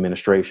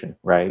administration,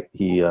 right?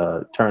 He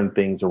turned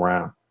things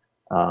around.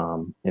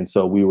 And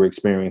so we were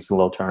experiencing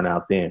low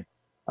turnout then.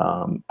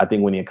 I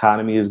think when the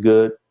economy is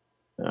good,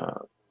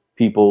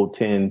 people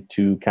tend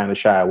to kind of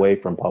shy away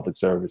from public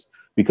service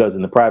because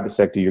in the private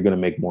sector, you're going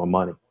to make more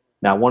money.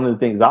 Now, one of the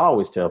things I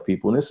always tell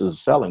people, and this is a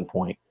selling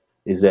point,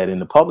 is that in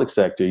the public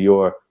sector,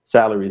 your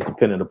salary is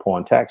dependent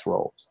upon tax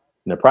rolls.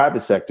 In the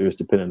private sector, is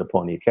dependent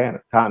upon the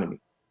economy.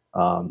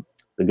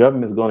 The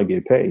government is going to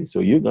get paid, so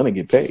you're going to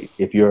get paid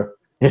if you're,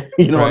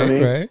 you know what I Right,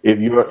 mean? right.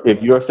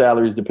 If your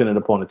salary is dependent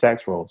upon the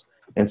tax rolls.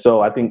 And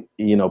so I think,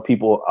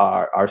 people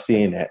are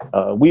seeing that.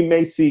 We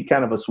may see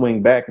kind of a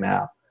swing back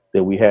now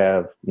that we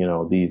have,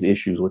 these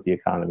issues with the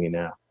economy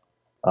now.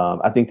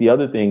 I think the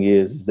other thing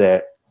is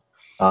that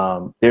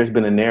there's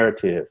been a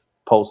narrative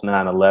post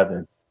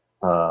 9/11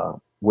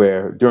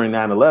 where during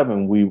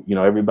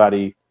 9/11,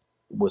 everybody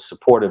was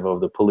supportive of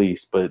the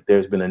police, but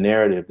there's been a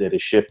narrative that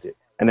has shifted.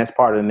 And that's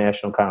part of the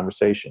national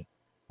conversation.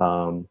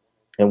 Um,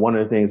 and one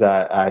of the things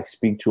I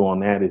speak to on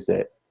that is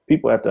that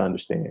people have to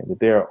understand that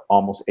there are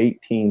almost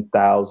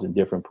 18,000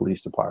 different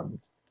police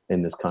departments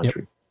in this Yep.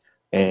 country.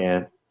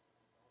 And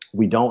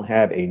we don't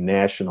have a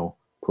national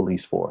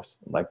police force.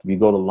 Like if you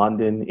go to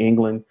London,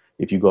 England,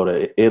 if you go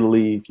to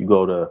Italy, if you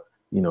go to,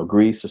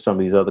 Greece or some of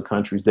these other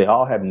countries, they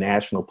all have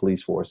national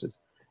police forces.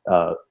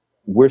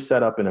 We're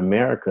set up in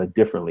America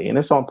differently, and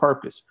it's on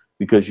purpose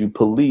because you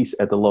police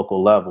at the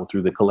local level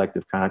through the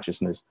collective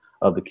consciousness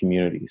of the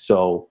community.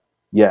 So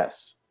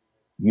yes,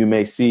 you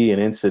may see an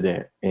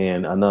incident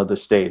in another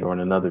state or in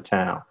another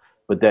town,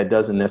 but that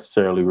doesn't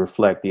necessarily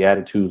reflect the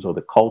attitudes or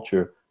the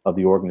culture of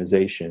the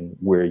organization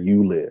where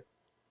you live.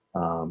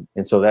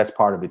 And so that's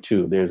part of it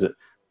too.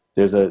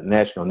 There's a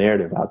national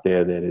narrative out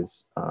there that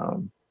is,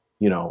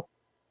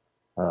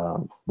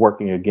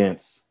 working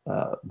against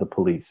the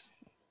police,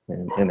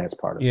 and that's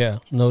part of it. Yeah,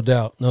 no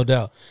doubt, no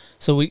doubt.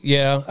 So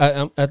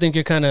I think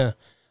you're kind of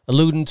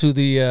alluding to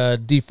the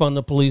defund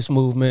the police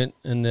movement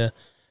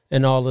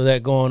and all of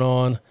that going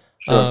on.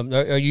 Sure.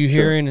 Are you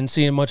hearing and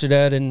seeing much of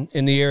that in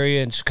the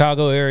area, in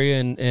Chicago area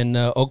and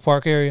Oak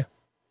Park area?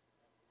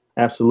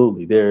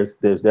 Absolutely. There's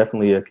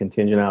definitely a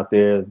contingent out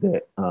there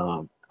that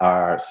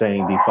are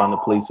saying defund the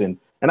police, and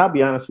I'll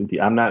be honest with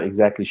you, I'm not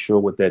exactly sure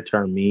what that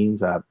term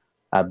means.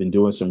 I've been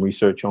doing some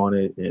research on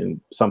it,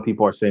 and some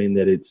people are saying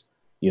that it's,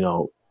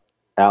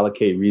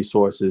 allocate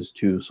resources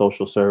to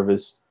social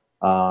service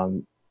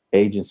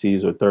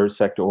agencies or third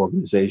sector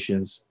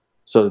organizations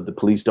so that the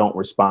police don't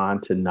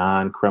respond to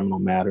non-criminal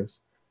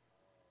matters.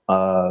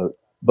 But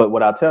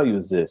what I'll tell you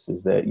is this,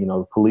 is that,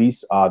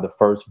 police are the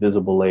first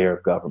visible layer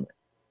of government,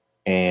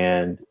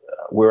 and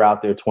we're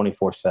out there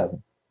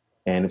 24/7.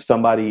 And if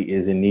somebody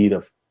is in need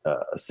of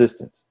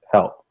assistance,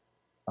 help,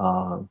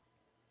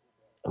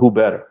 who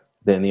better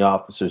than the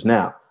officers?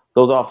 Now,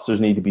 those officers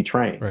need to be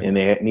trained, Right. and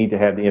they need to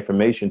have the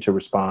information to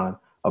respond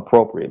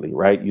appropriately,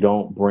 right? You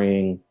don't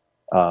bring,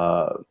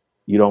 the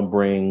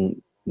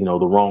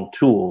wrong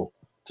tool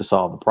to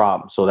solve the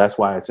problem. So that's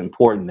why it's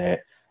important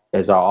that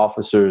as our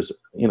officers,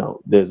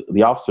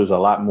 the officers are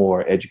a lot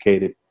more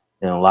educated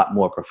and a lot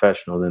more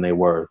professional than they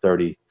were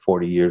 30,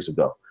 40 years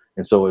ago.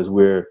 And so as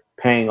we're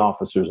paying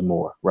officers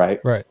more, right?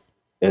 Right.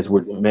 As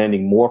we're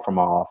demanding more from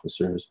our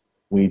officers,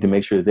 we need to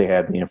make sure that they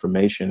have the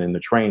information and the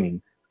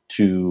training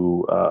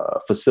to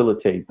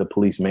facilitate the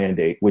police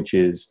mandate, which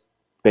is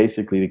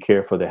basically to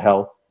care for the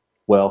health,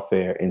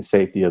 welfare, and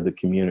safety of the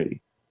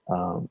community.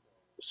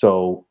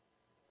 So,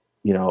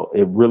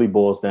 it really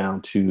boils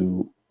down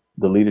to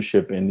the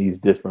leadership in these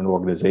different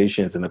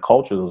organizations and the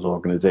culture of those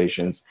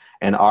organizations.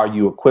 And are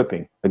you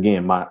equipping?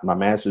 Again, my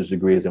master's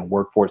degree is in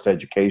workforce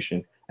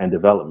education and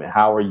development.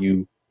 How are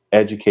you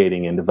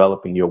educating and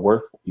developing your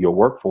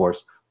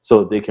workforce so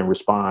that they can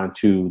respond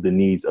to the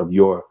needs of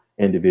your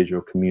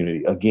individual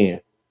community?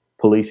 Again,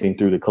 policing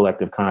through the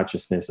collective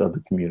consciousness of the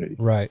community.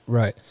 Right,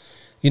 right.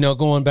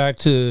 Going back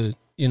to,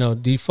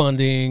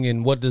 defunding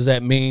and what does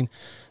that mean?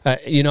 I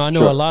know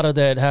Sure. a lot of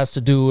that has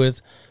to do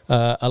with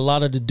a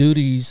lot of the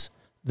duties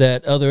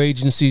that other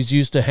agencies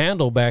used to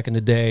handle back in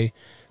the day,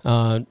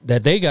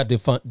 that they got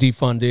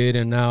defunded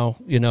and now,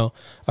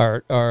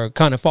 are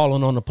kind of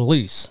falling on the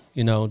police,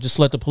 just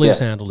let the police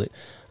handle it.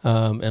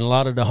 And a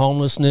lot of the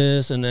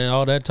homelessness and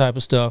all that type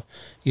of stuff,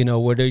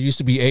 where there used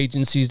to be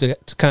agencies to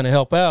kind of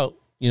help out,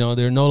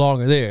 they're no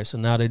longer there. So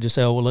now they just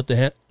say, oh, well, let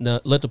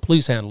the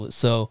police handle it.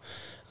 So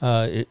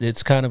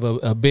it's kind of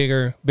a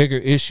bigger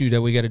issue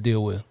that we got to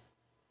deal with.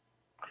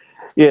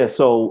 Yeah.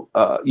 So,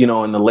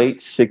 in the late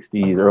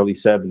 60s, early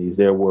 70s,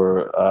 there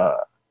were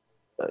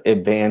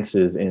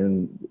advances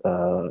in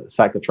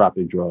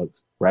psychotropic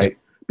drugs, right?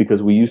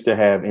 Because we used to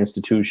have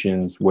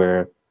institutions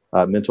where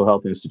mental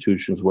health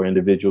institutions where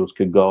individuals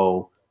could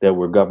go that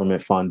were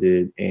government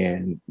funded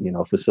and,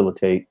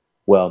 facilitate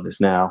wellness.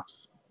 Now,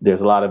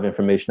 there's a lot of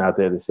information out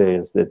there that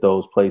says that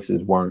those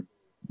places weren't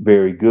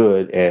very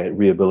good at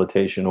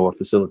rehabilitation or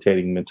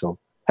facilitating mental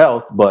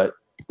health, but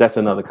that's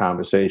another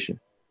conversation.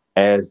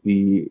 As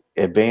the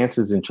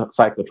advances in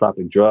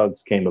psychotropic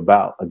drugs came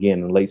about, again,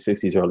 in the late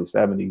 60s, early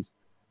 70s,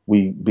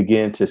 we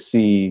began to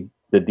see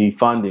the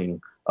defunding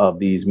of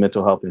these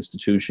mental health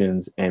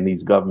institutions and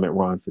these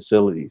government-run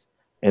facilities.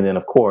 And then,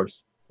 of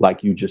course,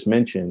 like you just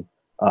mentioned,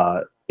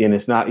 and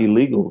it's not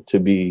illegal to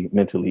be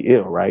mentally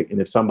ill, right? And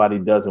if somebody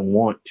doesn't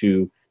want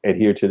to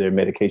adhere to their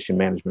medication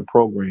management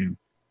program,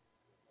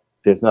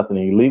 there's nothing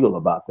illegal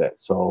about that.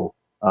 So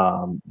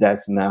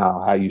That's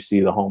now how you see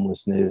the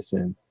homelessness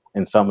and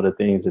some of the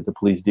things that the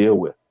police deal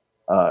with.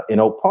 In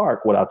Oak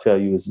Park, what I'll tell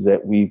you is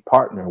that we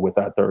partner with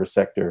our third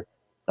sector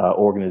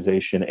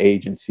organization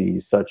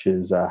agencies such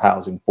as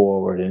Housing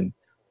Forward and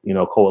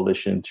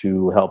Coalition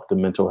to help the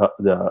mental health,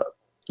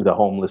 the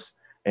homeless,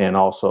 and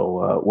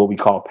also what we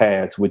call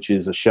PADS, which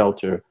is a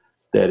shelter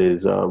that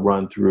is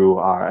run through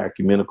our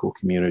ecumenical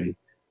community.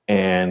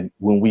 And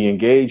when we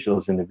engage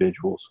those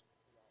individuals,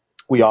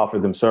 we offer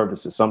them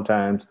services.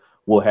 Sometimes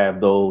we'll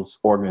have those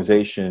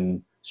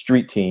organization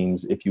street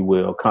teams, if you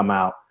will, come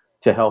out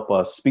to help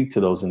us speak to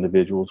those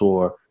individuals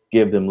or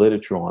give them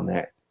literature on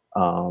that.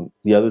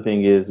 The other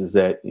thing is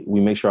that we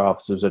make sure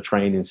officers are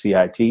trained in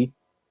CIT,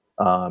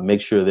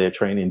 make sure they're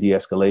trained in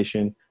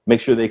de-escalation,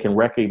 make sure they can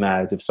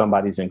recognize if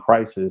somebody's in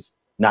crisis,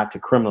 not to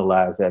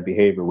criminalize that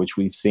behavior, which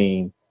we've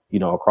seen,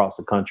 across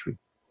the country.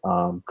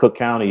 Cook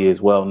County is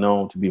well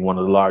known to be one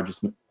of the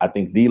largest, I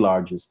think the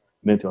largest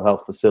mental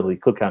health facility.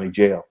 Cook County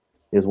Jail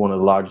is one of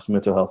the largest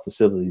mental health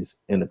facilities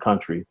in the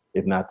country,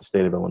 if not the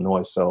state of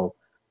Illinois. So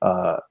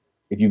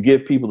if you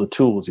give people the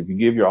tools, if you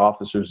give your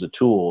officers the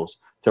tools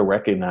to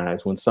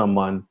recognize when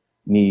someone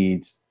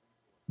needs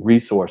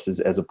resources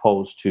as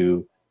opposed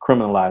to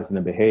criminalizing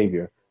the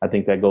behavior, I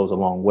think that goes a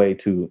long way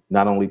to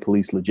not only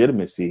police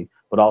legitimacy,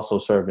 but also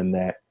serving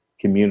that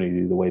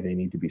community the way they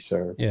need to be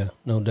served. Yeah,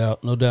 no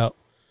doubt, no doubt.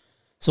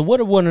 So what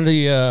are one of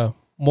the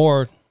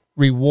more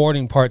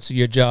rewarding parts of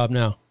your job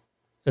now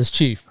as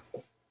chief?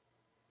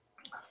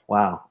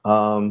 Wow.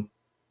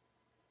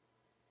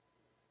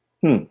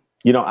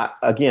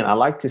 I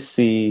like to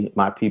see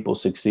my people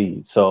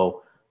succeed.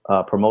 So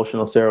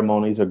promotional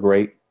ceremonies are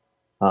great.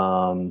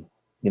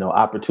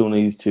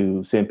 Opportunities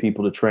to send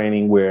people to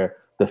training where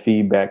the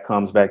feedback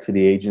comes back to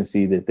the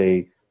agency that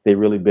they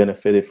really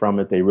benefited from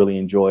it. They really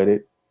enjoyed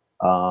it.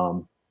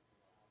 I'll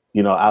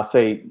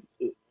say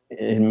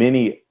in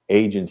many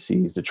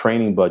agencies, the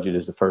training budget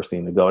is the first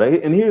thing to go.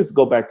 And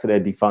go back to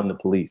that defund the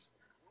police.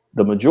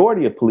 The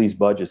majority of police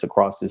budgets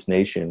across this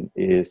nation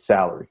is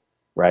salary,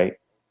 right?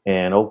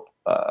 And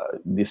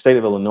the state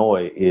of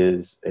Illinois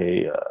is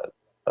a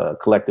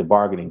collective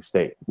bargaining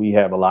state. We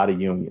have a lot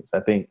of unions. I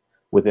think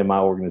within my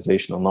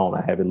organization alone,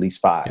 I have at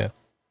least 4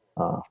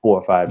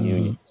 or 5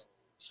 unions.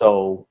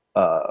 So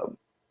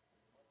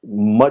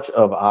much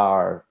of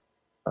our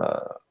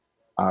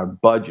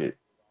budget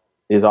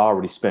is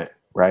already spent,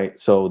 right?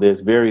 So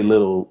there's very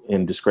little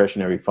in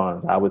discretionary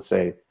funds. I would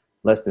say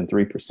less than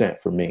 3%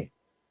 for me.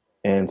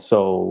 And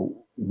so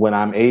when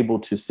I'm able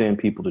to send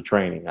people to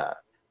training,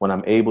 when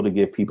I'm able to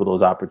give people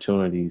those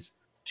opportunities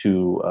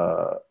to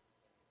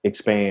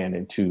expand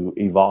and to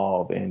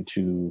evolve and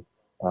to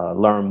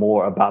learn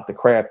more about the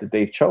craft that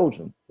they've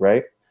chosen,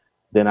 right?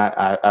 Then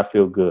I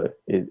feel good.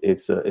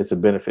 It's a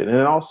benefit. And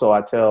then also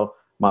I tell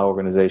my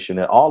organization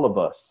that all of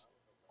us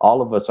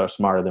are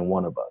smarter than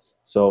one of us.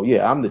 So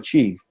yeah, I'm the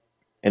chief,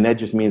 and that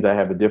just means I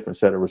have a different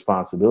set of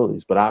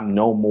responsibilities, but I'm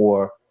no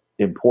more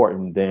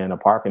important than a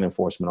parking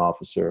enforcement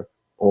officer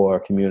or a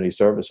community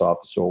service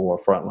officer or a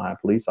frontline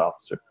police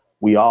officer.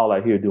 We all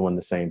are here doing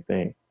the same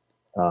thing,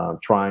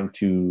 trying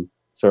to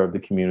serve the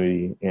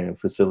community and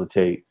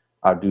facilitate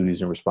our duties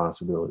and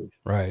responsibilities.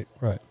 Right.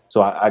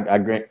 So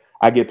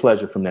I get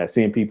pleasure from that,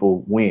 seeing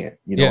people win.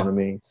 You know what I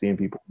mean? Seeing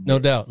people win.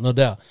 No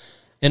doubt.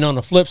 And on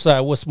the flip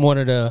side, what's one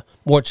of the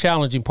more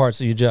challenging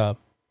parts of your job?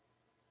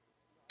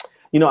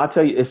 I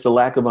tell you, it's the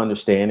lack of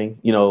understanding.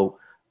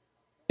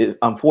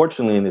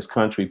 Unfortunately, in this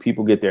country,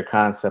 people get their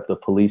concept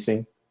of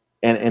policing.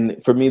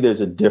 And for me,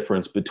 there's a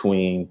difference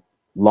between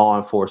law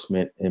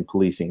enforcement and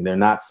policing. They're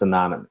not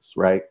synonymous,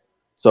 right?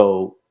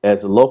 So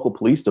as a local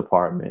police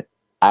department,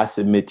 I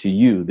submit to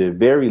you that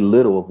very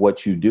little of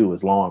what you do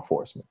is law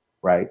enforcement,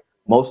 right?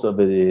 Most of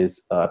it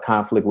is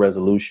conflict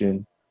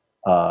resolution,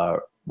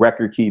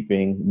 record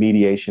keeping,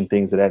 mediation,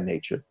 things of that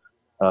nature.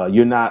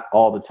 You're not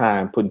all the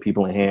time putting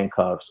people in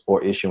handcuffs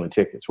or issuing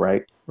tickets,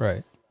 right?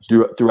 Right.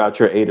 Throughout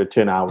your 8 or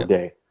 10 hour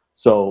day.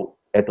 So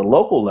at the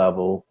local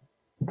level,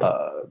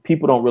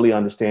 people don't really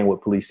understand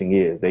what policing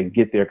is. They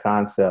get their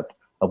concept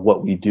of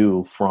what we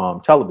do from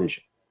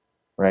television,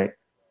 right?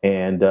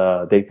 And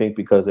they think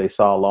because they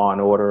saw Law and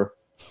Order,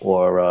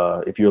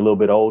 or if you're a little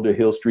bit older,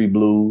 Hill Street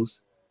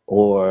Blues,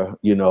 or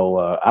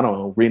I don't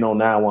know, Reno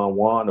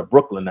 911 or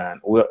Brooklyn 9,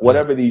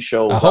 whatever these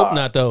shows are. I hope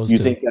not those. You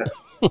two. think that?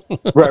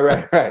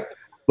 Right.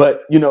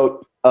 But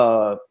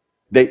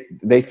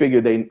they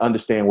figure they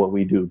understand what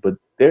we do. But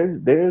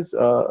there's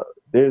a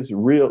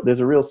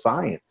real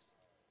science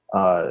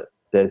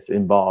that's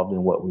involved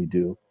in what we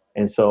do.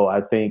 And so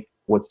I think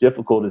what's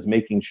difficult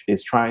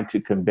is trying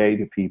to convey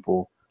to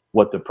people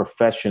what the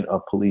profession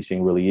of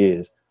policing really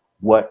is,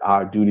 what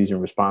our duties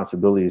and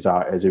responsibilities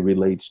are as it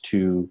relates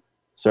to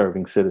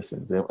serving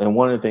citizens. And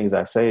one of the things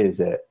I say is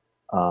that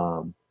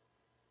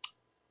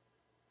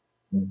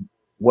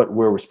what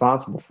we're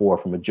responsible for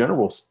from a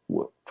general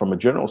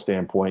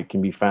standpoint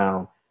can be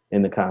found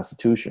in the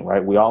Constitution,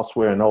 right? We all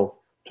swear an oath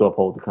to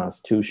uphold the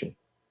Constitution.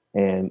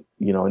 And,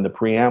 in the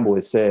preamble,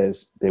 it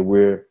says that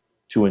we're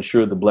to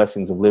ensure the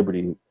blessings of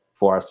liberty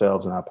for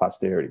ourselves and our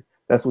posterity.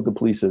 That's what the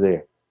police are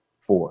there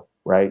for.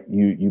 right?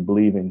 You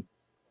believe in,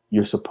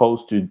 you're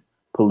supposed to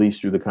police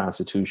through the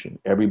Constitution,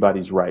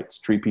 everybody's rights,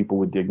 treat people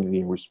with dignity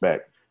and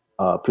respect,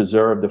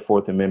 preserve the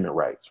Fourth Amendment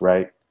rights,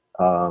 right?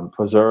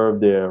 Preserve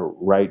their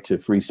right to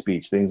free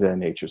speech, things of that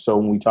nature. So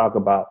when we talk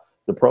about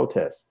the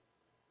protests,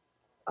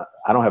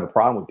 I don't have a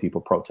problem with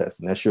people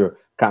protesting. That's your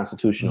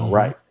constitutional Mm-hmm.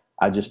 right.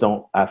 I just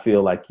don't, I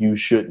feel like you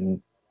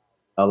shouldn't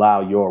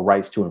allow your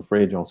rights to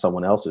infringe on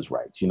someone else's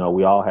rights. You know,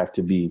 we all have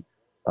to be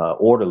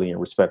orderly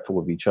and respectful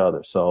of each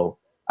other. So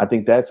I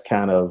think that's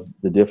kind of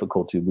the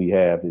difficulty we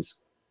have, is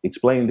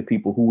explaining to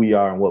people who we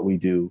are and what we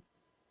do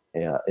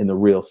in the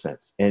real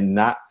sense, and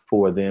not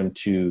for them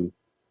to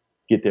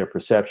get their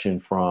perception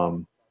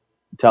from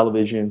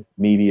television,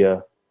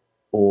 media,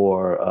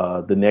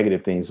 or the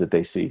negative things that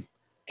they see.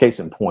 Case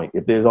in point,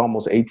 if there's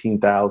almost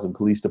 18,000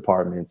 police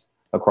departments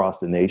across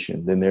the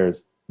nation, then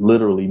there's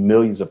literally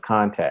millions of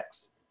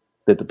contacts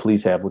that the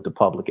police have with the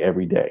public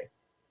every day.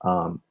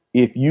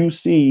 If you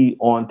see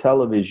on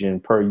television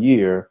per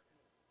year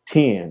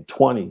 10,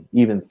 20,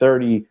 even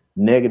 30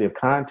 negative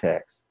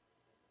contacts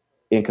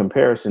in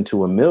comparison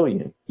to a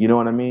million, you know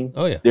what I mean?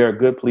 Oh yeah. There are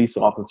good police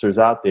officers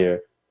out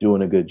there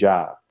doing a good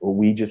job, but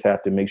we just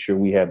have to make sure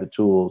we have the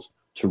tools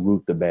to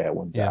root the bad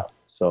ones Yeah. out.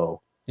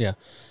 So Yeah.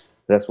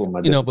 that's what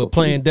my But difficulty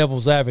playing is.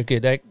 devil's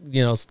advocate, that,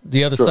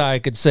 the other Sure.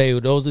 side could say,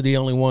 well, those are the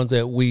only ones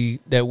that we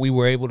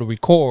were able to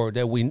record,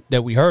 that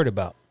we heard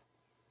about.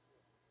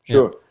 Yeah.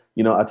 Sure.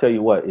 You know, I tell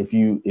you what, if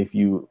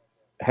you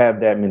have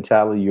that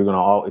mentality, you're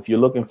gonna all, if you're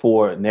looking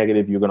for a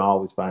negative, you're gonna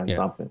always find Yeah.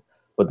 something.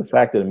 But the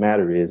fact of the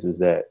matter is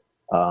that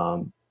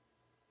um,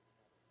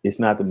 it's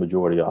not the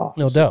majority of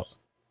No doubt.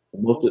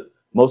 officers.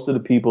 Most of the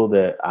people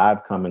that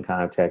I've come in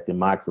contact in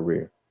my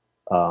career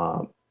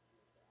um,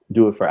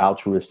 do it for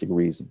altruistic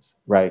reasons,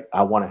 right?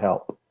 I want to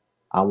help.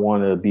 I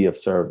want to be of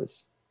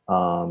service.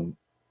 Um,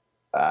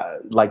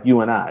 like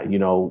you and I,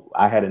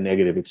 I had a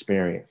negative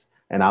experience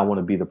and I want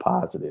to be the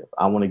positive.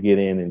 I want to get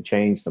in and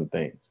change some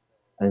things.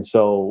 And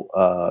so,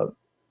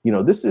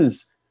 this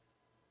is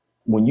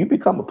when you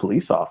become a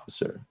police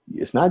officer,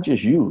 it's not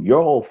just you,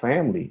 your whole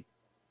family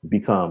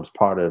becomes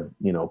part of,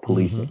 Mm-hmm.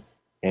 policing.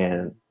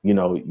 And,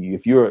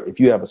 if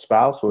you have a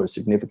spouse or a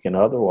significant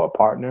other or a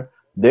partner,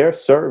 they're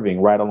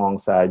serving right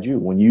alongside you.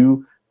 When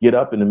you get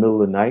up in the middle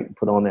of the night,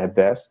 put on that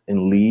vest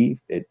and leave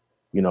at,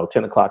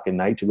 10 o'clock at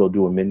night to go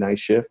do a midnight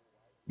shift,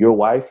 your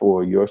wife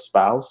or your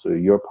spouse or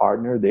your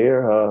partner,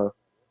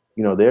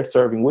 they're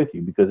serving with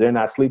you because they're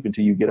not sleeping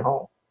till you get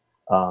home.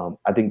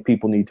 I think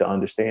people need to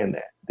understand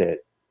that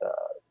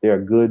there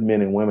are good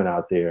men and women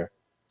out there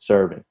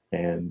serving.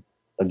 And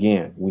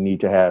again, we need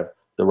to have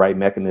the right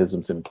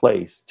mechanisms in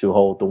place to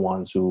hold the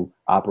ones who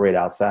operate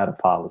outside of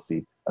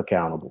policy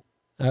accountable.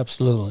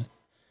 Absolutely.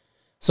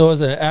 So as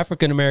an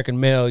African American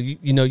male,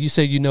 you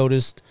say you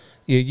noticed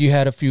you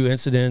had a few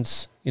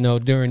incidents,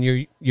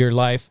 during your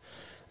life,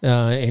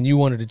 and you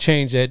wanted to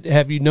change that.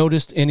 Have you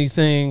noticed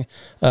anything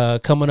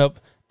coming up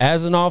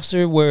as an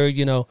officer where,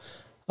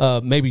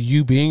 maybe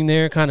you being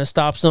there kind of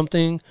stopped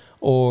something,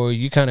 or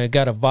you kind of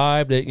got a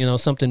vibe that,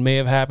 something may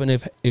have happened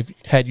if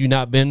had you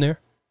not been there?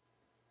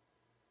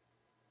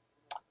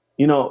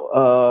 You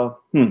know,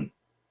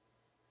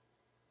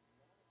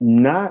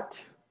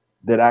 not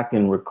that I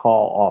can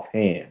recall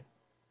offhand.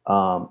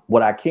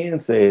 What I can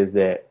say is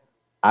that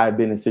I've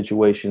been in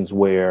situations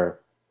where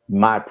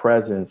my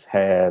presence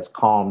has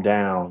calmed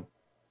down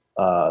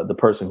the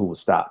person who was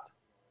stopped.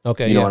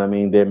 Okay. You know Yeah. what I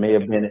mean? There may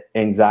have been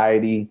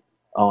anxiety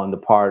on the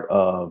part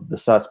of the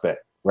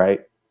suspect,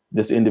 right?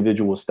 This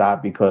individual was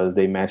stopped because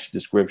they matched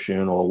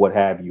description or what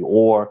have you,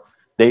 or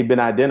they've been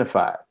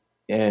identified.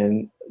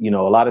 And, a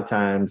lot of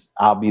times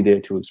I'll be there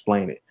to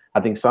explain it.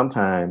 I think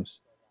sometimes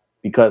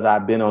because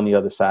I've been on the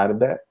other side of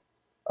that,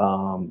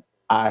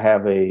 I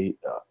have a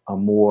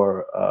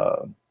more,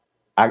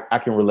 I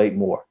can relate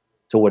more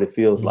to what it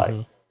feels like.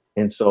 Mm-hmm.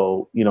 And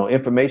so,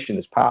 information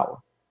is power.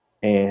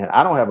 And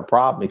I don't have a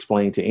problem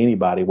explaining to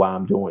anybody why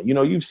I'm doing.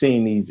 You've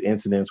seen these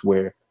incidents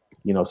where,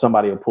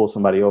 somebody will pull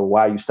somebody over.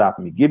 Why are you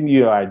stopping me? Give me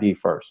your ID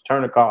first.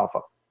 Turn the car off.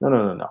 No,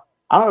 no, no, no.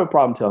 I don't have a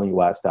problem telling you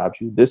why I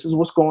stopped you. This is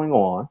what's going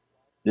on.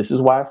 This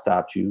is why I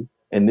stopped you.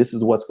 And this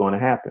is what's going to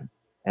happen.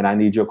 And I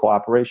need your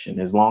cooperation.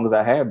 As long as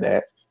I have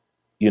that,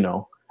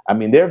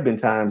 there have been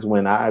times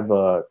when I've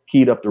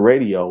keyed up the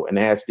radio and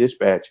asked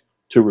dispatch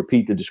to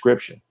repeat the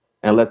description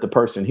and let the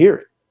person hear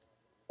it.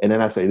 And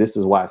then I say, this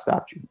is why I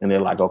stopped you. And they're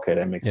like, okay,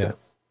 that makes Yeah.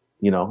 sense.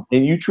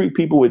 And you treat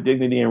people with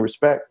dignity and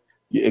respect,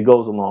 it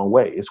goes a long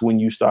way. It's when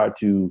you start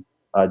to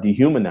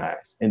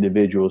dehumanize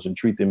individuals and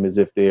treat them as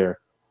if they're,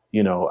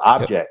 Yep.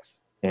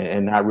 objects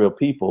and not real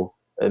people.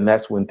 And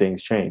that's when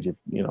things change. If,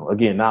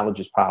 again,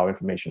 knowledge is power,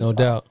 information is No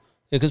power. doubt.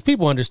 Yeah, because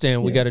people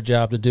understand we Yeah. got a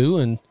job to do,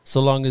 and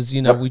so long as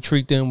Yep. we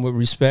treat them with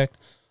respect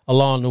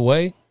along the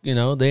way,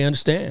 they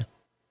understand.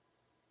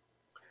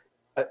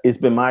 It's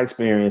been my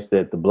experience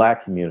that the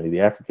Black community, the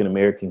African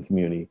American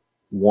community,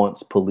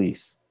 wants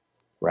police,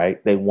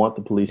 right? They want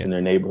the police Yeah. in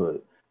their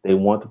neighborhood. They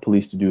want the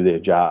police to do their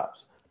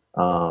jobs.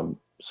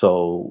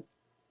 So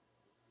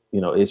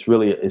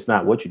it's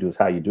not what you do, it's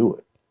how you do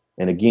it.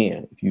 And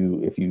again,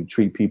 if you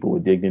treat people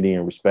with dignity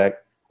and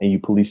respect, and you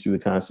police through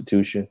the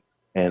Constitution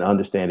and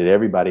understand that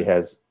everybody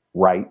has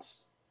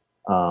rights,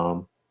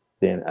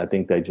 then I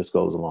think that just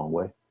goes a long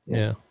way.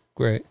 Yeah,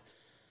 great.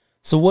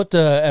 So what,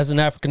 as an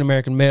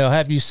African-American male,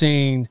 have you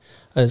seen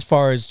as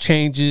far as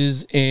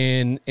changes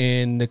in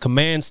the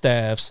command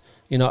staffs,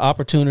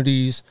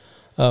 opportunities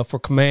for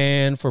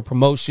command, for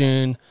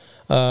promotion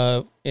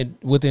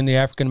within the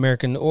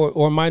African-American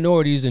or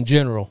minorities in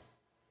general?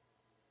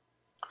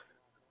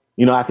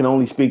 I can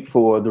only speak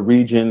for the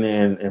region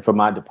and for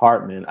my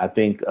department. I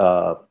think,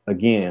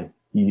 again,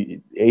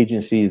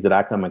 agencies that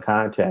I come in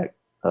contact,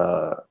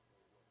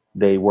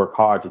 they work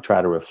hard to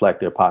try to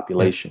reflect their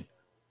population.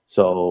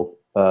 So,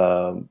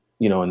 in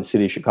the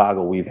city of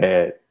Chicago, we've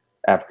had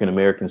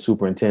African-American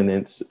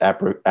superintendents,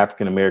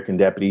 African-American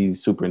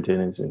deputies,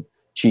 superintendents, and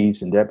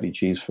chiefs and deputy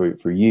chiefs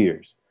for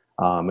years.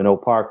 In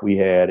Oak Park, we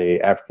had a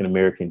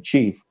African-American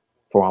chief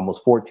for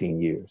almost 14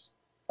 years.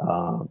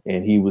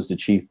 And he was the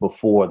chief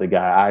before the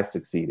guy I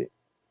succeeded.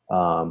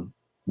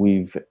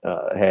 We've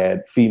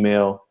had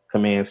female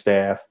command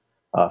staff,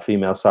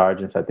 female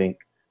sergeants, I think.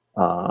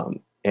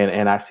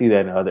 And I see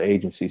that in other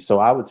agencies. So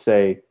I would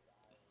say,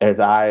 as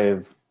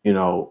I've,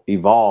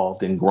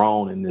 evolved and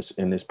grown in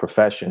this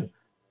profession,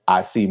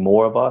 I see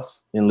more of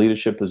us in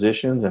leadership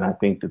positions. And I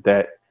think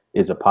that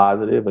is a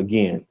positive.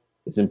 Again,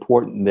 it's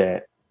important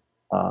that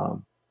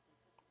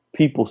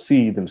people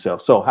see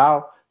themselves. So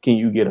how can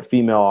you get a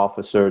female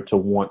officer to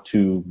want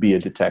to be a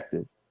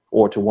detective,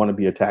 or to want to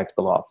be a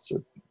tactical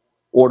officer,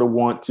 or to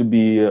want to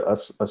be a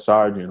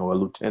sergeant or a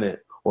lieutenant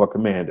or a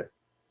commander?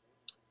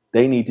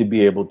 They need to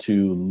be able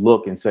to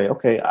look and say,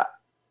 okay,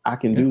 I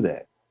can do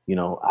that.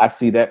 I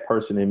see that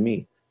person in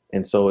me.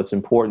 And so it's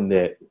important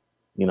that,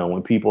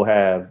 when people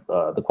have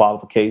the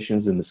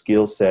qualifications and the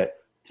skill set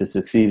to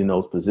succeed in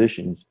those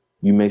positions,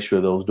 you make sure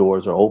those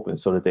doors are open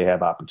so that they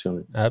have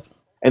opportunity.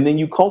 And then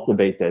you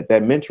cultivate that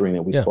mentoring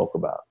that we spoke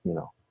about,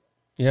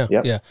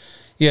 Yeah.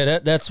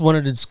 That's one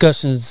of the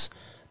discussions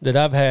that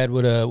I've had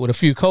with a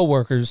few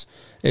coworkers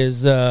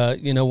is,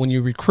 when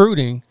you're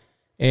recruiting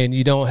and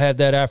you don't have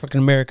that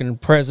African-American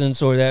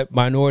presence or that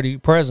minority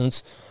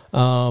presence,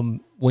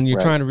 when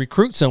you're trying to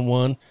recruit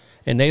someone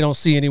and they don't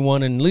see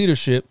anyone in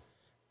leadership,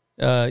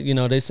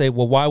 they say,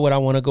 well, why would I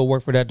want to go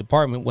work for that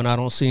department when I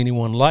don't see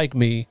anyone like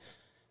me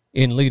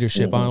in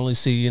leadership? Mm-hmm. I only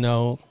see,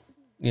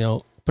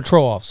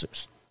 patrol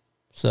officers.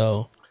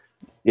 So,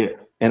 yeah.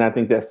 And I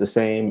think that's the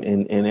same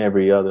in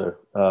every other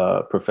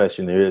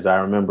profession there is. I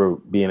remember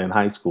being in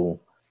high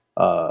school,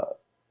 what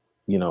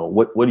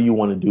do you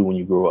want to do when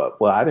you grow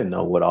up? Well, I didn't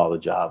know what all the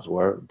jobs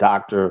were.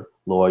 Doctor,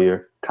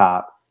 lawyer,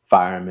 cop,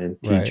 fireman,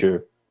 teacher.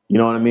 Right. You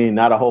know what I mean?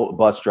 Not a whole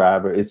bus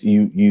driver. It's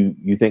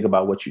you think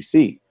about what you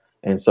see.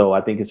 And so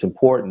I think it's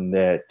important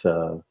that,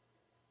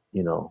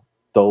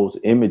 those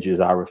images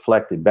are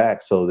reflected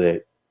back so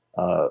that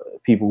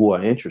people who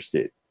are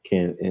interested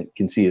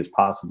can see it's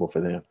possible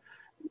for them.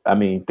 I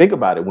mean, think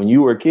about it. When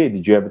you were a kid,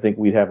 did you ever think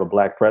we'd have a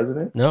black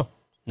president? No.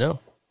 Yeah.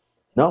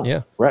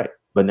 Right.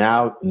 But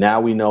now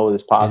we know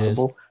it's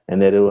possible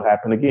and that it will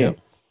happen again.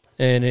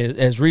 Yeah. And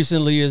as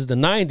recently as the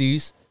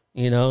 90s,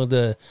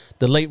 the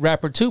late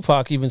rapper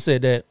Tupac even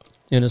said that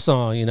in a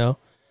song,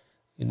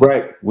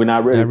 Right. We're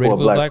not ready for a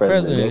black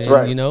president. That's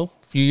right. And, a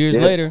few years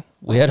later,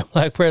 we had a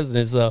black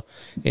president. So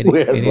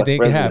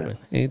anything can happen.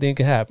 Anything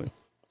can happen.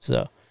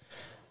 So,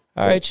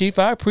 all right, Chief,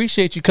 I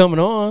appreciate you coming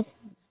on.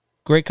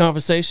 Great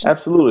conversation.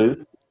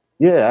 Absolutely.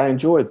 Yeah, I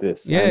enjoyed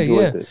this.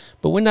 This.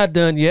 But we're not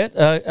done yet.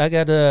 I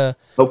got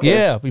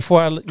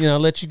before I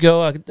let you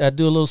go, I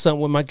do a little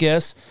something with my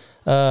guests.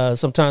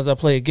 Sometimes I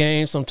play a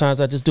game.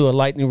 Sometimes I just do a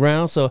lightning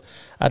round. So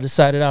I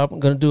decided I'm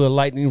going to do a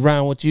lightning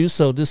round with you.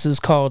 So this is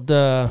called...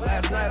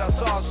 Last night I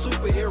saw a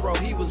superhero.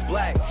 He was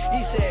black.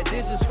 He said,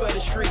 this is for the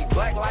street.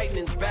 Black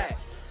lightning's back.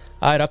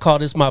 All right, I call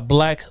this my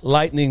Black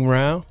Lightning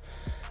round.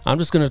 I'm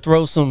just going to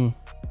throw some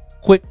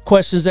quick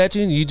questions at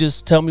you, and you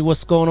just tell me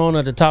what's going on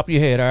at the top of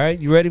your head. All right,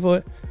 you ready for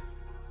it?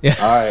 Yeah.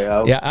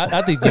 All right.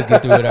 I think you'll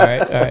get through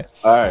it.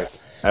 All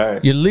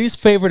right. Your least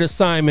favorite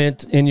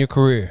assignment in your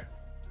career?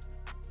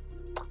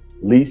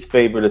 Least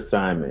favorite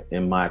assignment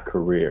in my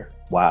career.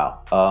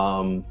 Wow.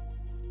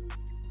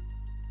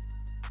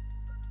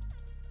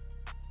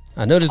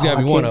 I know there's got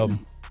to be one of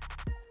them.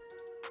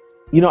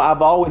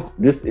 I've always,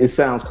 it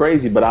sounds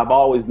crazy, but I've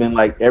always been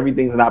like,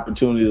 everything's an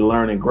opportunity to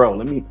learn and grow.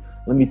 Let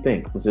me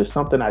think. Was there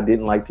something I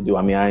didn't like to do?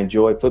 I mean, I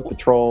enjoy foot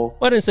patrol.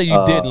 Well, I didn't say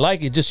you didn't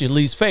like it, just your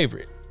least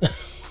favorite.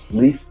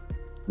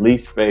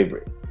 least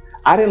favorite.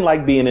 I didn't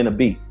like being in a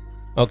beat.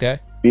 Okay.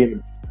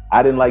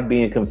 I didn't like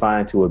being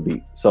confined to a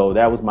beat. So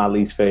that was my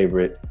least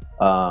favorite.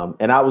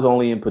 And I was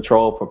only in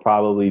patrol for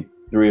probably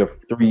 3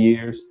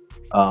 years.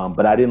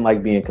 But I didn't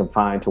like being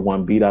confined to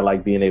one beat. I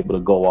like being able to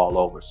go all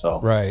over. So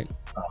right.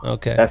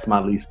 Okay. That's my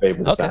least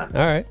favorite assignment.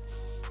 All right.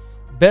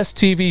 Best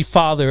TV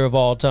father of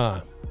all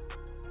time.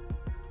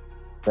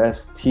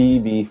 Best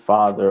TV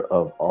father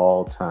of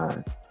all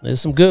time.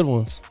 There's some good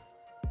ones.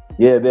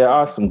 Yeah, there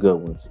are some good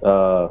ones.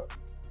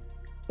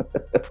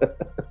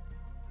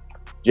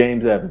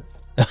 James Evans.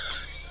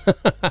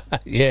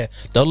 Yeah,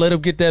 don't let him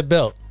get that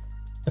belt.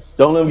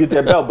 Don't let him get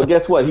that belt. But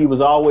guess what? He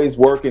was always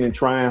working and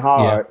trying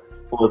hard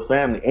for his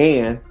family,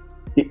 and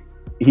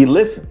he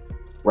listened.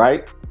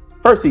 Right?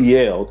 First he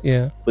yelled,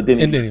 but then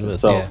he listened.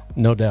 So, yeah,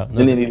 no doubt.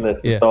 And then he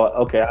listened. Yeah. So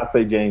okay, I'll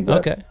say James.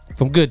 Okay,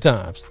 from Good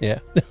Times. Yeah.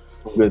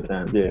 From Good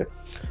Times. Yeah.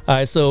 All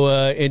right, so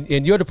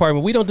in your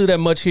department, we don't do that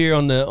much here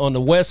on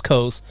the West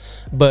Coast,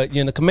 but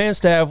the command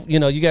staff, you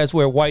guys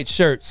wear white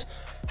shirts.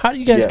 How do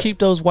you guys keep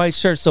those white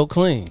shirts so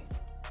clean?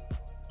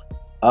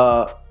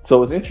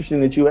 So it's interesting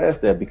that you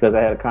asked that, because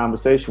I had a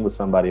conversation with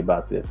somebody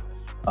about this.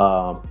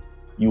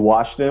 You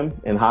wash them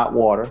in hot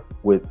water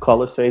with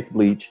color-safe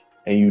bleach,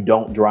 and you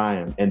don't dry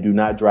them, and do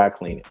not dry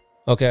clean it.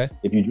 Okay.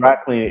 If you dry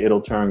clean it,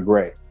 it'll turn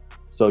gray.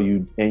 So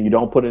you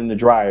don't put it in the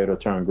dryer, it'll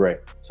turn gray.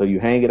 So you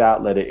hang it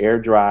out, let it air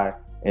dry,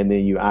 and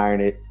then you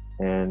iron it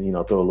and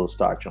throw a little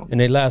starch on it. And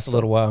they last a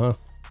little while, huh?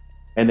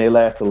 And they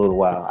last a little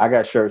while. I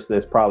got shirts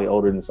that's probably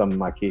older than some of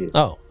my kids.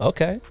 Oh,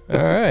 okay. All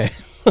right.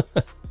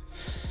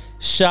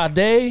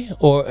 Sade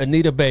or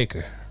Anita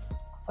Baker?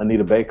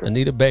 Anita Baker.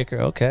 Anita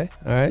Baker. Okay.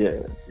 All right.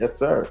 Yeah. Yes,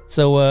 sir.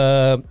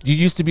 So you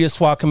used to be a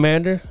SWAT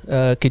commander.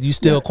 Could you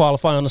still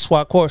qualify on the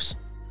SWAT course?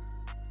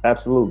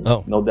 Absolutely.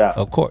 Oh, no doubt.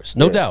 Of course.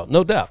 No doubt.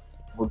 No doubt.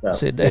 No doubt.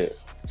 Said that. Yeah.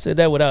 Said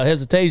that without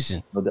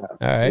hesitation. No doubt.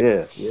 All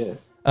right. Yeah.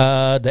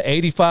 The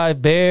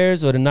 85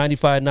 Bears or the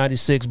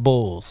 95-96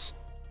 Bulls?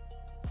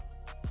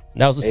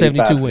 That was a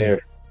 72 win.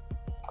 Bears.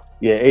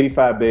 Yeah,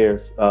 85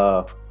 Bears.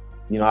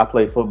 I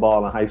played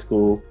football in high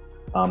school.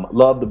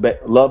 Love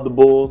the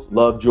Bulls.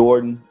 Love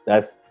Jordan.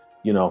 That's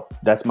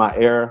my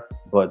era.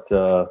 But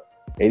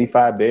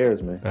 85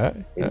 Bears, man. All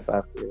right.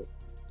 85 Bears.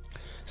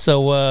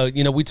 So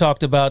we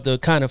talked about the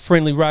kind of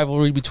friendly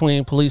rivalry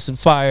between police and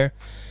fire.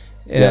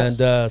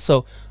 And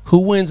so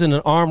who wins in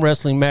an arm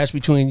wrestling match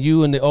between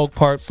you and the Oak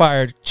Park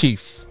Fire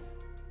Chief?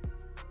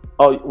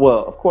 Oh,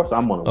 well, of course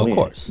I'm gonna win. Of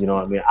course. You know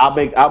what I mean?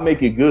 I'll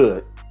make it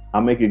good.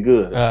 I'll make it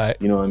good. All right.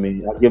 You know what I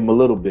mean? I'll give him a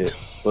little bit,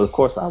 but of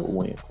course I will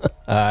win. All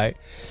right.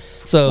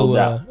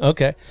 So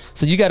okay.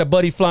 So you got a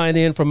buddy flying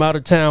in from out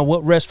of town.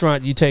 What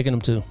restaurant you taking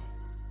him to?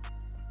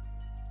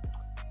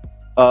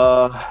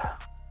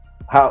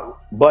 How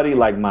buddy,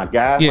 like my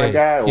guy,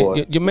 or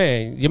your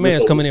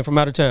man's coming in from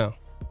out of town.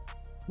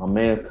 My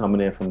man's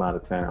coming in from out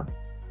of town.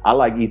 I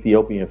like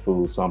Ethiopian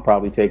food, so I'm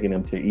probably taking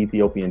him to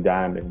Ethiopian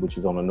Diamond, which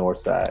is on the north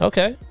side.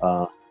 Okay.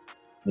 I'm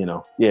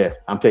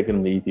taking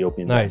him to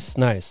Ethiopian Diamond.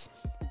 Nice.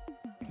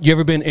 You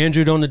ever been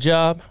injured on the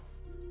job?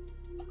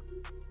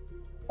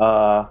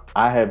 I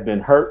have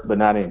been hurt, but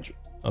not injured.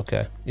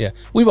 Okay. Yeah.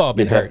 We've all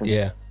been hurt.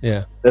 Yeah.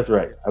 That's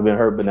right. I've been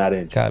hurt, but not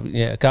injured.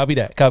 Copy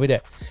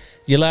that.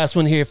 Your last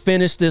one here.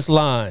 Finish this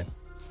line.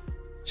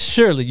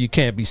 Surely you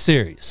can't be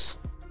serious.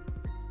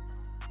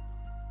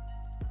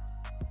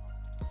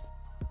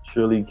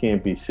 Surely you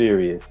can't be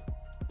serious.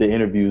 The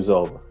interview's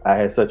over. I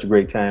had such a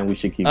great time. We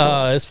should keep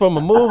going. It's from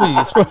a movie.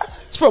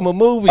 It's from a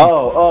movie.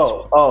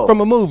 Oh. From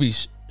a movie.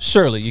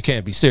 Surely you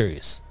can't be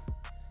serious.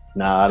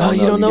 Nah, I don't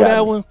know. You don't know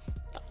that one?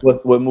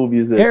 What movie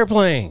is this?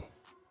 Airplane.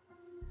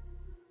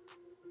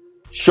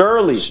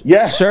 Shirley.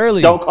 Yeah.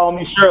 Shirley. Don't call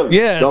me Shirley.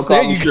 Yes. Don't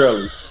call me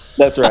Shirley.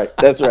 That's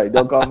right.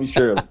 Don't call me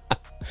Shirley.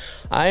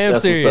 I am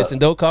serious, and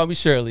don't call me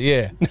Shirley.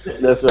 Yeah.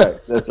 That's right.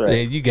 Yeah,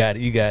 you got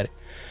it.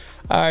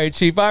 All right,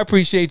 Chief. I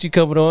appreciate you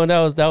coming on.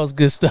 That was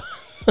good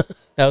stuff.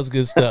 That was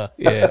good stuff.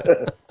 Yeah.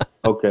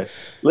 Okay.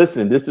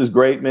 Listen, this is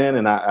great, man,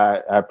 and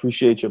I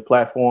appreciate your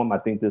platform. I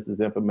think this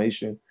is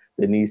information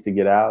that needs to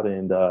get out,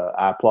 and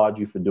I applaud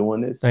you for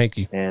doing this. Thank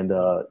you. And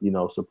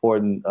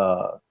supporting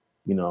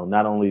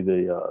not only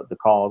the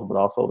cause but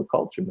also the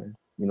culture, man.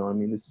 You know what I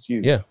mean? This is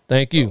huge. Yeah.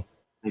 Thank you.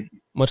 Thank you.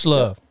 Much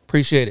love.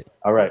 Appreciate it.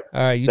 All right.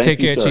 You take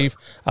care, sir. Chief.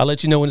 I'll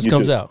let you know when this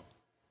comes out.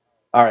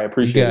 All right.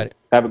 Appreciate it.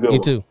 Have a good one.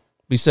 You too.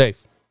 Be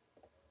safe.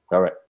 All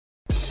right.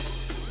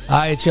 All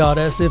right, y'all.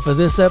 That's it for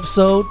this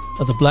episode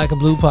of the Black and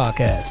Blue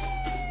Podcast.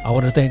 I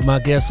want to thank my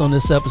guests on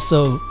this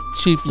episode,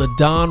 Chief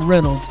LaDon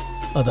Reynolds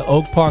of the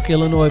Oak Park,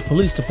 Illinois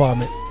Police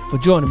Department, for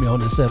joining me on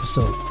this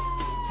episode.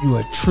 You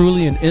are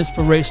truly an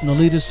inspirational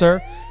leader,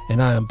 sir,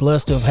 and I am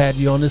blessed to have had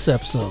you on this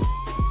episode.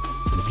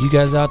 And if you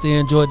guys out there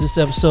enjoyed this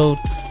episode,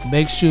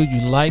 make sure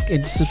you like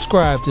and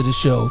subscribe to the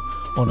show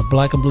on the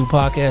Black and Blue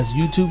Podcast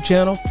YouTube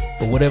channel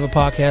or whatever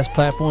podcast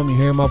platform you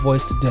hear my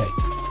voice today.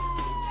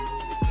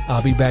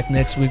 I'll be back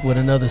next week with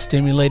another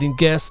stimulating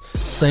guest.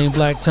 Same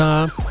black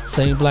time,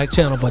 same black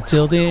channel. But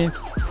till then,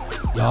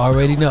 you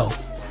already know.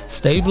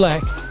 Stay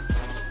black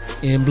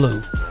in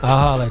blue. I'll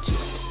holler at you.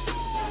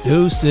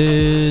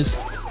 Deuces.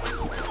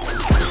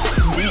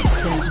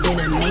 This has been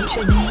a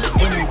Maitre D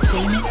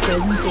Entertainment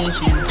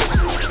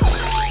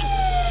presentation.